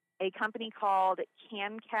a company called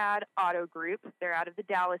CamCAD Auto Group, they're out of the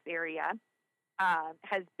Dallas area,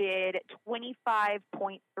 has bid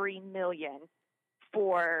 $25.3 million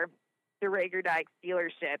for the Rager Dykes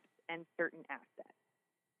dealerships and certain assets.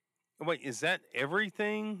 Wait, is that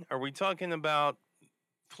everything? Are we talking about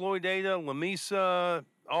Floydada, Lamesa,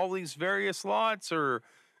 all these various lots, or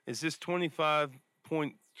is this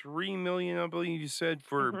 $25.3 million, I believe you said,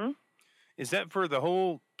 for, is that for the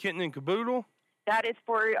whole kit and caboodle? That is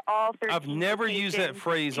for all 13 I've never used that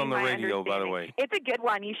phrase on the radio, by the way. It's a good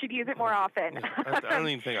one. You should use it more often. I don't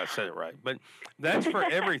even think I said it right, but that's for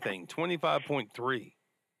everything, 25.3.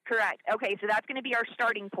 Correct. Okay, so that's going to be our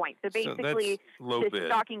starting point. So basically, the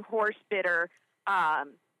stalking horse bidder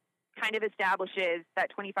kind of establishes that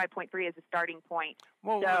 25.3 as a starting point.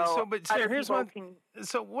 Well, but Sarah, here's one.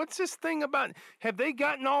 So what's this thing about? Have they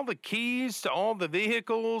gotten all the keys to all the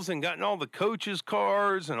vehicles and gotten all the coaches'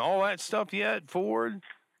 cars and all that stuff yet, Ford?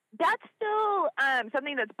 That's still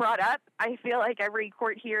something that's brought up. I feel like every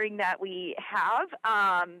court hearing that we have,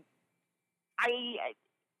 I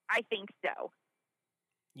think so.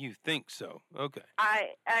 You think so? Okay.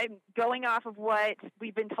 I'm going off of what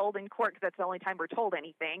we've been told in court because that's the only time we're told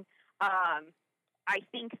anything. I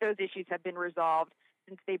think those issues have been resolved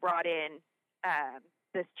since they brought in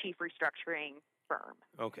this chief restructuring firm.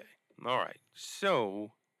 Okay. All right.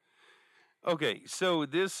 So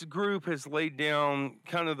this group has laid down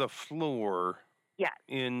kind of the floor. Yeah.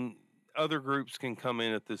 And other groups can come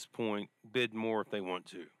in at this point, bid more if they want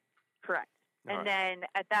to. Correct. And then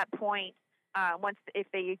at that point, if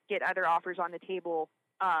they get other offers on the table,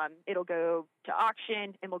 it'll go to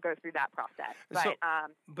auction and we'll go through that process.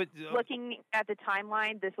 But looking at the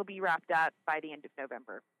timeline, this will be wrapped up by the end of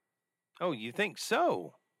November. Oh, you think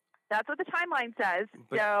so? That's what the timeline says.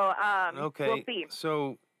 Okay. We'll see.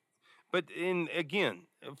 So, but again,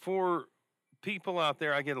 for people out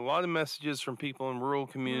there, I get a lot of messages from people in rural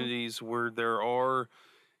communities where there are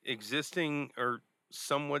existing or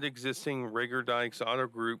somewhat existing Rager Dykes Auto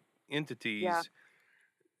Group entities.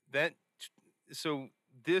 Yeah. So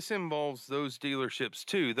this involves those dealerships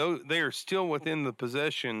too, though they are still within the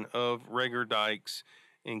possession of Rager Dykes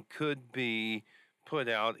and could be put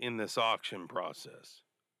out in this auction process.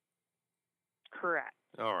 Correct.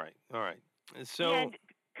 All right. So, and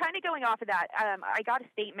kind of going off of that, I got a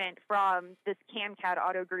statement from this CamCAD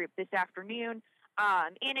Auto Group this afternoon.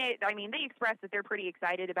 In it, I mean, they expressed that they're pretty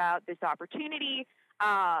excited about this opportunity.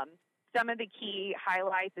 Some of the key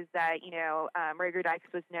highlights is that, Rager Dykes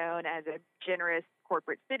was known as a generous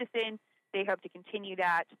corporate citizen. They hope to continue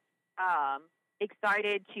that.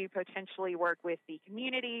 Excited to potentially work with the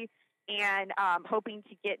community and hoping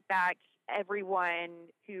to get back everyone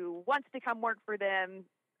who wants to come work for them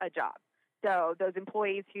a job. So those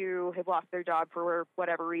employees who have lost their job for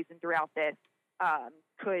whatever reason throughout this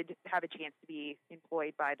could have a chance to be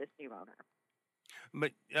employed by this new owner.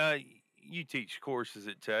 But you teach courses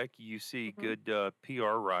at Tech. You see good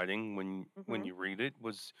PR writing when you read it.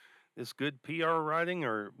 Was this good PR writing,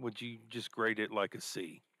 or would you just grade it like a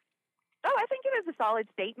C? Oh, I think it was a solid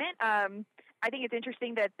statement. I think it's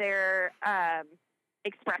interesting that they're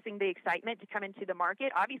expressing the excitement to come into the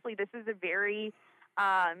market. Obviously, this is a very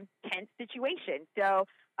tense situation. So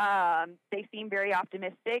they seem very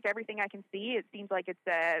optimistic. Everything I can see, it seems like it's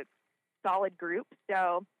a solid group.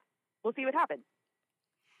 So we'll see what happens.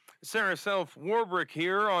 Sarah Self Warbrick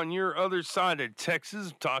here on your other side of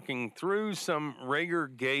Texas, talking through some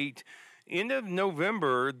Rager Gate. End of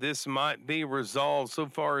November, this might be resolved so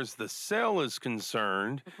far as the sale is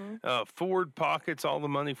concerned. Ford pockets all the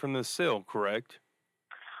money from the sale, correct?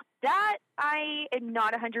 That I am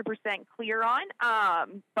not 100% clear on,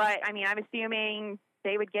 but I mean, I'm assuming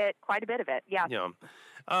they would get quite a bit of it. Yeah.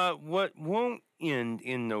 Yeah. What won't end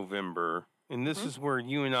in November, and this is where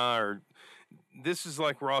you and I are. This is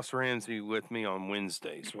like Ross Ramsey with me on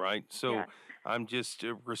Wednesdays, right? So Yeah. I'm just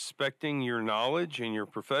respecting your knowledge and your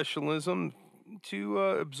professionalism to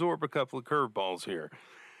absorb a couple of curveballs here.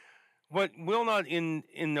 What will not end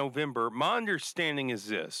in November, my understanding is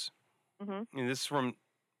this, and this is from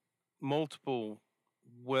multiple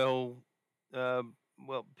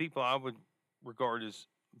people I would regard as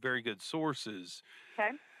very good sources.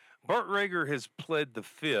 Okay. Bart Rager has pled the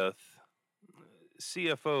fifth.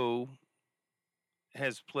 CFO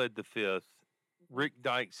has pled the fifth. Rick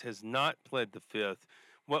Dykes has not pled the fifth.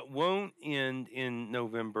 What won't end in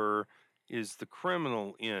November is the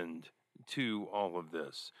criminal end to all of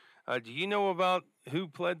this. Do you know about who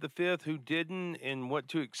pled the fifth, who didn't, and what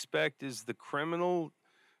to expect as the criminal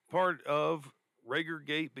part of Rager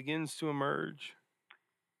Gate begins to emerge?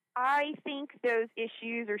 I think those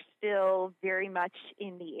issues are still very much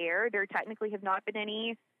in the air. There technically have not been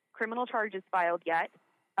any criminal charges filed yet.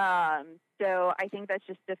 So I think that's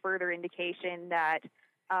just a further indication that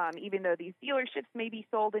even though these dealerships may be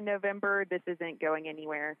sold in November, this isn't going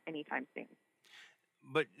anywhere anytime soon.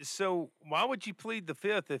 But so why would you plead the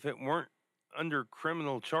fifth if it weren't under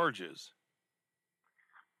criminal charges?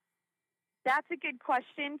 That's a good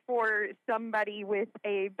question for somebody with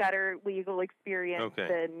a better legal experience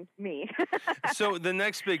than me. So the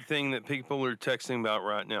next big thing that people are texting about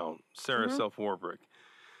right now, Sarah Self Warbrick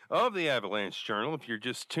of the Avalanche Journal, if you're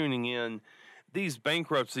just tuning in, these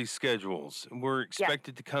bankruptcy schedules were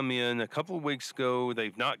expected to come in a couple of weeks ago.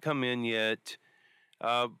 They've not come in yet.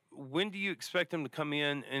 When do you expect them to come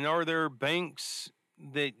in? And are there banks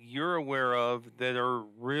that you're aware of that are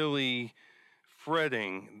really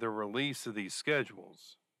fretting the release of these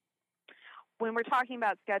schedules? When we're talking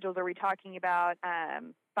about schedules, are we talking about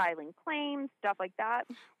filing claims, stuff like that?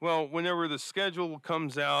 Well, whenever the schedule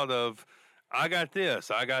comes out of, I got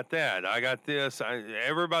this, I got that, I got this,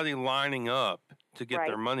 everybody lining up to get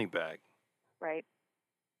their money back. Right.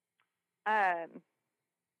 I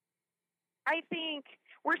think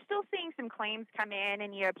we're still seeing some claims come in,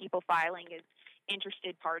 and people filing as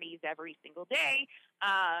interested parties every single day.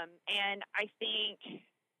 And I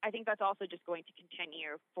think that's also just going to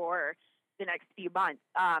continue for the next few months.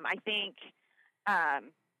 I think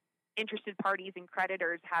interested parties and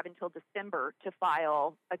creditors have until December to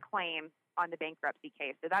file a claim on the bankruptcy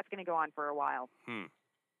case. So that's going to go on for a while.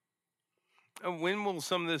 When will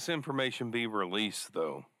some of this information be released,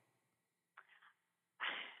 though?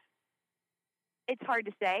 It's hard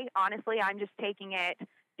to say. Honestly, I'm just taking it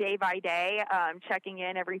day by day, checking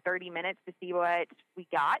in every 30 minutes to see what we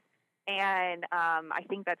got. And I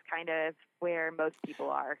think that's kind of where most people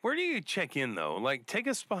are. Where do you check in, though? Like, take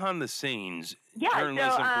us behind the scenes. Yeah,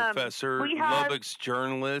 journalism professor, Lubbock's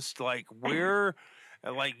journalist. Like, where,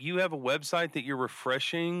 like, you have a website that you're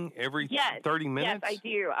refreshing every 30 minutes? Yes, I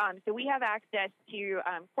do. So we have access to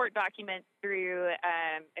court documents through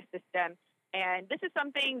a system. And this is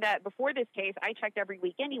something that before this case, I checked every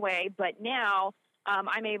week anyway. But now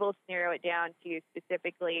I'm able to narrow it down to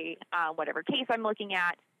specifically whatever case I'm looking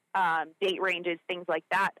at. Date ranges, things like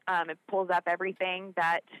that. It pulls up everything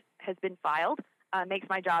that has been filed. Makes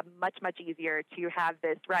my job much, much easier to have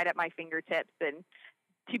this right at my fingertips and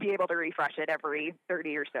to be able to refresh it every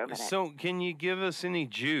 30 or so minutes. So can you give us any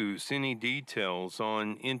juice, any details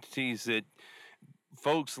on entities that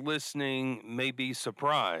folks listening may be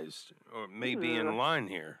surprised or may be in line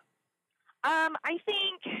here? I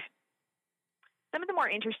think some of the more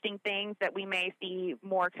interesting things that we may see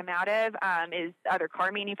more come out of is other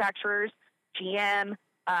car manufacturers, GM,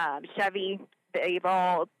 Chevy, they've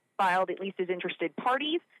all filed at least as interested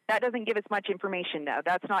parties. That doesn't give us much information, though.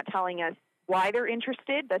 That's not telling us why they're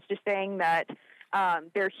interested. That's just saying that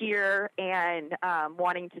they're here and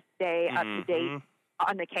wanting to stay up to date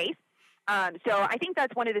on the case. So I think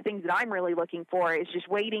that's one of the things that I'm really looking for, is just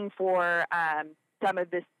waiting for some of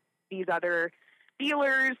these other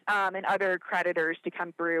dealers and other creditors to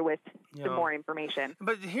come through with some more information.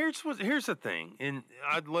 But here's the thing, and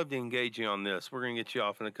I'd love to engage you on this. We're going to get you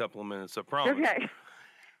off in a couple of minutes, I promise. Okay.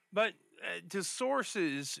 But to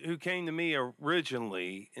sources who came to me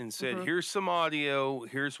originally and said, here's some audio,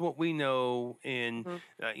 here's what we know, and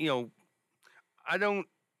I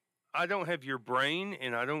don't have your brain,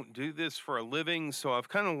 and I don't do this for a living, so I've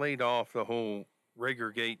kind of laid off the whole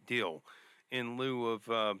Ragergate deal in lieu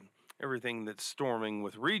of everything that's storming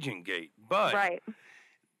with Regentgate. But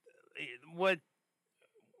what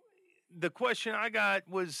the question I got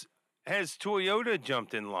was, has Toyota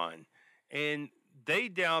jumped in line? And they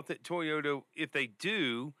doubt that Toyota, if they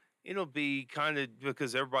do, it'll be kind of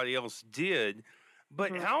because everybody else did.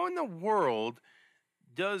 But how in the world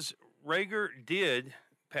does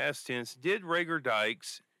past tense, did Rager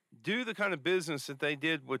Dykes do the kind of business that they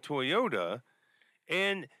did with Toyota?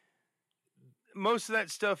 And most of that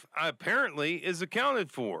stuff apparently is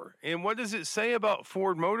accounted for. And what does it say about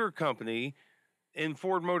Ford Motor Company and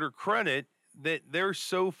Ford Motor Credit that they're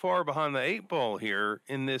so far behind the eight ball here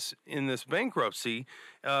in this bankruptcy?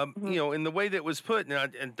 In the way that was put, and I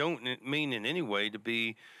don't mean in any way to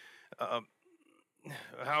be,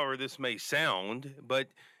 however this may sound, but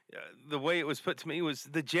the way it was put to me was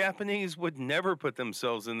the Japanese would never put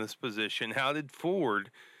themselves in this position. How did Ford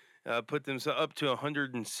put themselves up to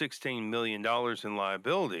 $116 million in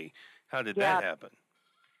liability? How did that happen?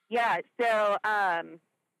 Yeah, so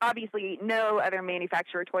obviously no other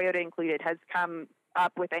manufacturer, Toyota included, has come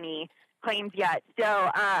up with any claims yet. So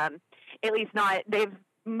at least not,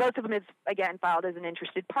 most of them is, again, filed as an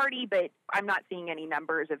interested party, but I'm not seeing any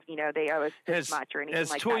numbers of, they owe us this much or anything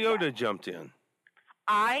like that. Has Toyota jumped in?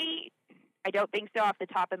 I don't think so off the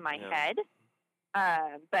top of my head.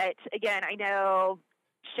 But again, I know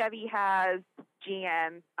Chevy has,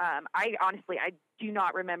 GM. I do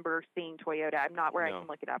not remember seeing Toyota. I'm not where I can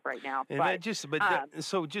look it up right now. And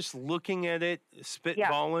so just looking at it,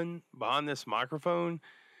 spitballing behind this microphone,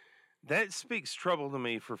 that speaks trouble to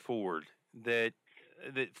me for Ford. That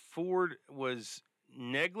Ford was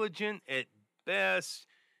negligent at best,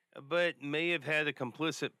 but may have had a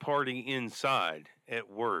complicit party inside at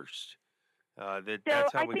worst.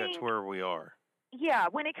 That's how we got to where we are. Yeah,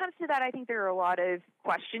 when it comes to that, I think there are a lot of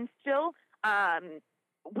questions still.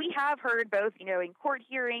 We have heard both, in court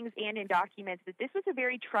hearings and in documents that this was a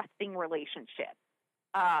very trusting relationship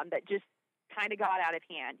that just kind of got out of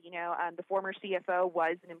hand. The former CFO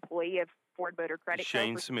was an employee of Ford Motor Credit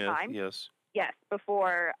Shane Smith, yes. Yes,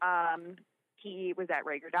 before he was at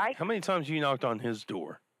Rager Dykes. How many times have you knocked on his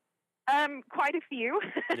door? Quite a few.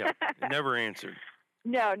 Yeah, never answered.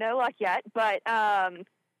 No luck yet. But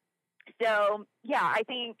so yeah, I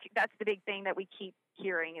think that's the big thing that we keep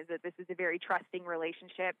hearing, is that this is a very trusting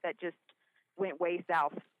relationship that just went way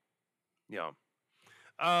south. Yeah.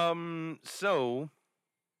 So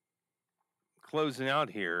closing out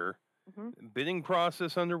here, bidding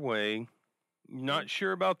process underway. Not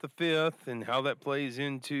sure about the 5th and how that plays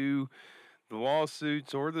into the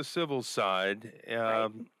lawsuits or the civil side.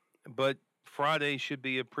 But Friday should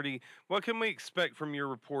be what can we expect from your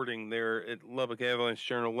reporting there at Lubbock Avalanche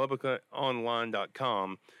Journal,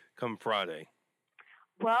 LubbockOnline.com come Friday?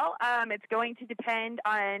 Well, it's going to depend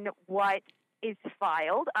on what is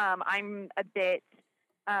filed. I'm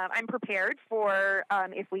prepared for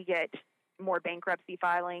if we get more bankruptcy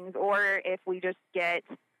filings or if we just get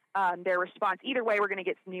their response. Either way, we're going to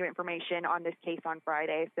get some new information on this case on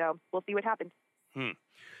Friday, so we'll see what happens.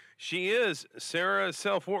 She is Sarah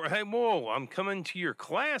Self-War. Hey, whoa, I'm coming to your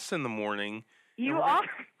class in the morning. You are?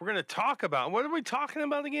 We're going to talk about, what are we talking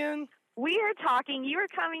about again? We are talking, you are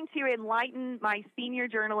coming to enlighten my senior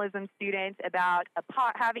journalism students about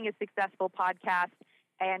having a successful podcast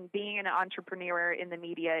and being an entrepreneur in the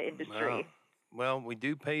media industry. Wow. Well, we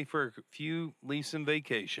do pay for a few leasing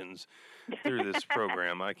vacations through this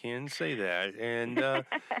program. I can say that. And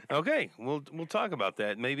okay, we'll talk about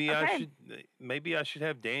that. Maybe I should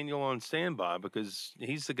have Daniel on standby because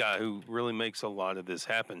he's the guy who really makes a lot of this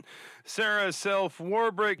happen. Sarah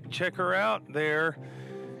Self-Warbrick, check her out there.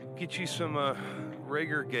 Get you some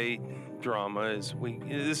Ragergate drama. This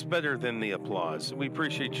is better than the applause. We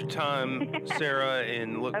appreciate your time, Sarah,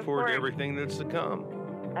 and look forward to everything that's to come.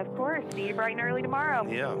 Of course. See you bright and early tomorrow.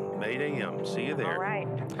 Yeah, 8 a.m. See you there. All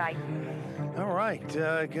right. Bye. All right,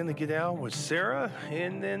 gonna get out with Sarah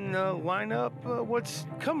and then line up what's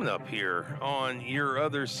coming up here on your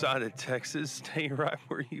other side of Texas. Stay right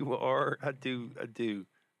where you are. I do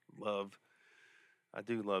love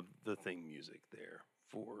the theme music there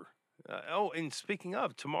for. And speaking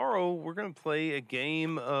of, tomorrow we're gonna play a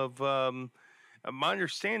game of. My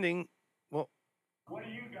understanding. Well, what do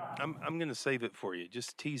you got? I'm gonna save it for you.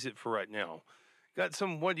 Just tease it for right now. Got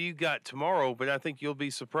some what do you got tomorrow, but I think you'll be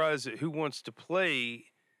surprised at who wants to play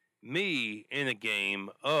me in a game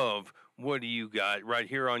of what do you got right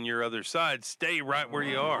here on your other side. Stay right where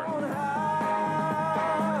you are.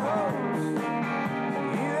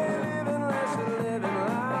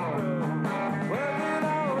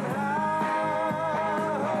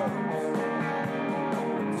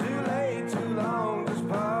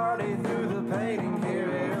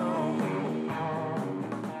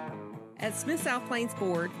 At Smith South Plains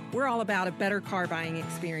Ford, we're all about a better car buying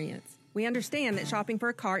experience. We understand that shopping for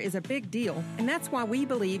a car is a big deal, and that's why we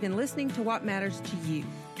believe in listening to what matters to you.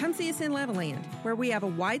 Come see us in Levelland, where we have a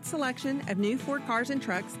wide selection of new Ford cars and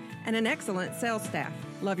trucks and an excellent sales staff.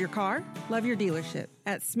 Love your car, love your dealership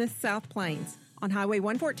at Smith South Plains on Highway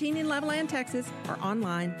 114 in Levelland, Texas, or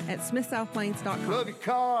online at smithsouthplains.com. Love your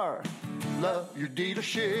car, love your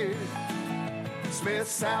dealership, Smith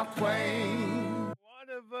South Plains.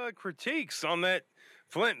 Critiques on that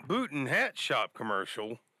Flint Boot and Hat Shop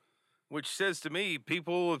commercial, which says to me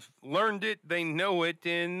people have learned it, they know it,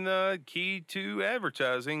 and the key to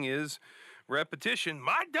advertising is repetition.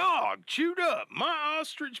 My dog chewed up my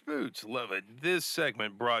ostrich boots. Love it. This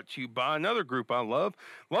segment brought to you by another group I love,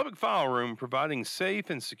 Lubbock File Room, providing safe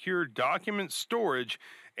and secure document storage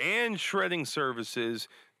and shredding services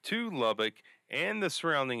to Lubbock and the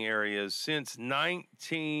surrounding areas since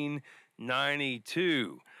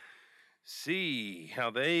 1992. See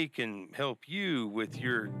how they can help you with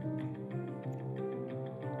your.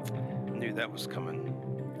 Knew that was coming.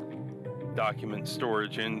 Document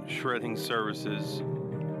storage and shredding services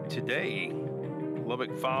today.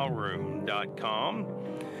 LubbockFileRoom.com.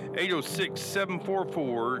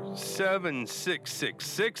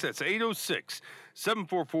 806-744-7666. That's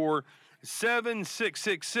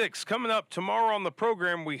 806-744-7666. Coming up tomorrow on the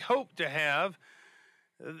program, we hope to have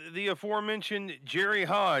the aforementioned Jerry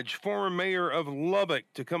Hodge, former mayor of Lubbock,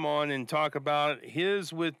 to come on and talk about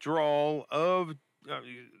his withdrawal of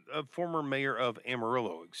former mayor of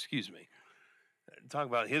Amarillo, talk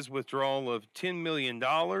about his withdrawal of $10 million.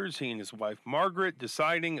 He and his wife, Margaret,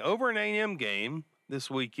 deciding over an A&M game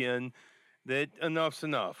this weekend that enough's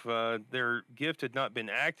enough. Their gift had not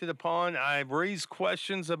been acted upon. I've raised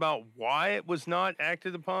questions about why it was not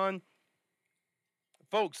acted upon.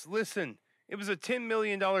 Folks, listen. It was a $10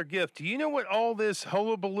 million gift. Do you know what all this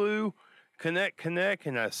hullabaloo, connect,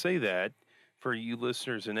 and I say that for you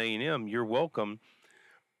listeners in A&M, you're welcome.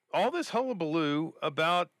 All this hullabaloo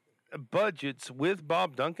about budgets with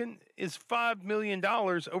Bob Duncan is $5 million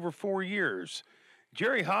over 4 years.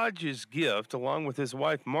 Jerry Hodge's gift, along with his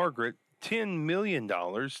wife Margaret, $10 million,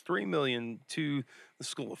 $3 million to the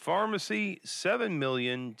School of Pharmacy, $7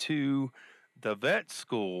 million to the vet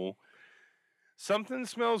school. Something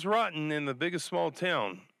smells rotten in the biggest small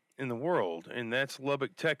town in the world, and that's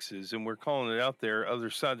Lubbock, Texas, and we're calling it out there,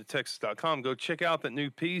 othersideoftexas.com. Go check out that new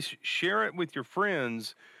piece. Share it with your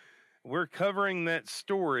friends. We're covering that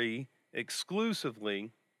story exclusively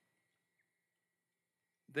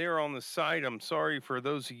there on the site. I'm sorry for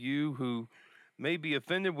those of you who may be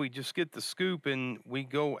offended. We just get the scoop, and we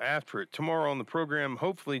go after it. Tomorrow on the program,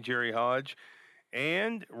 hopefully Jerry Hodge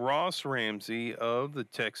and Ross Ramsey of the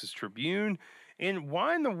Texas Tribune. And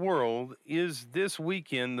why in the world is this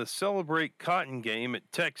weekend the Celebrate Cotton game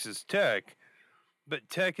at Texas Tech, but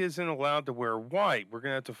Tech isn't allowed to wear white? We're going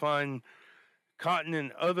to have to find cotton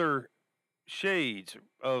in other shades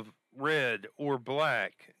of red or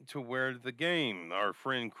black to wear to the game. Our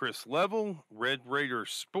friend Chris Level, Red Raider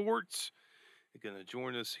Sports, is going to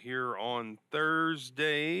join us here on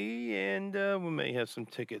Thursday, and we may have some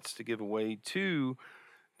tickets to give away to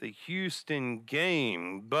the Houston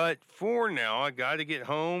game. But for now, I got to get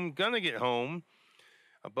home,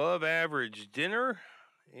 above average dinner,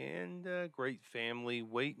 and a great family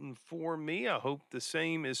waiting for me. I hope the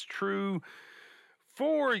same is true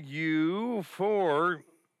for you. For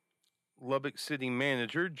Lubbock City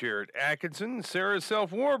Manager Jared Atkinson, Sarah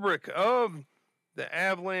Self-Warbrick of the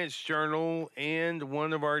Avalanche Journal, and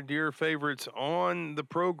one of our dear favorites on the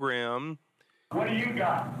program. What do you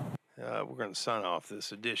got? we're going to sign off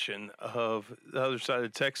this edition of The Other Side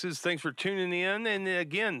of Texas. Thanks for tuning in. And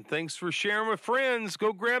again, thanks for sharing with friends.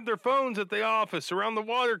 Go grab their phones at the office, around the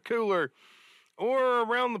water cooler, or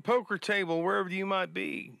around the poker table, wherever you might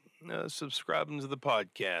be. Subscribing to the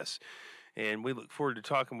podcast. And we look forward to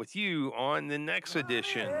talking with you on the next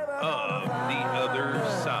edition of The Other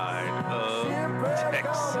Side of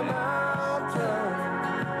Texas.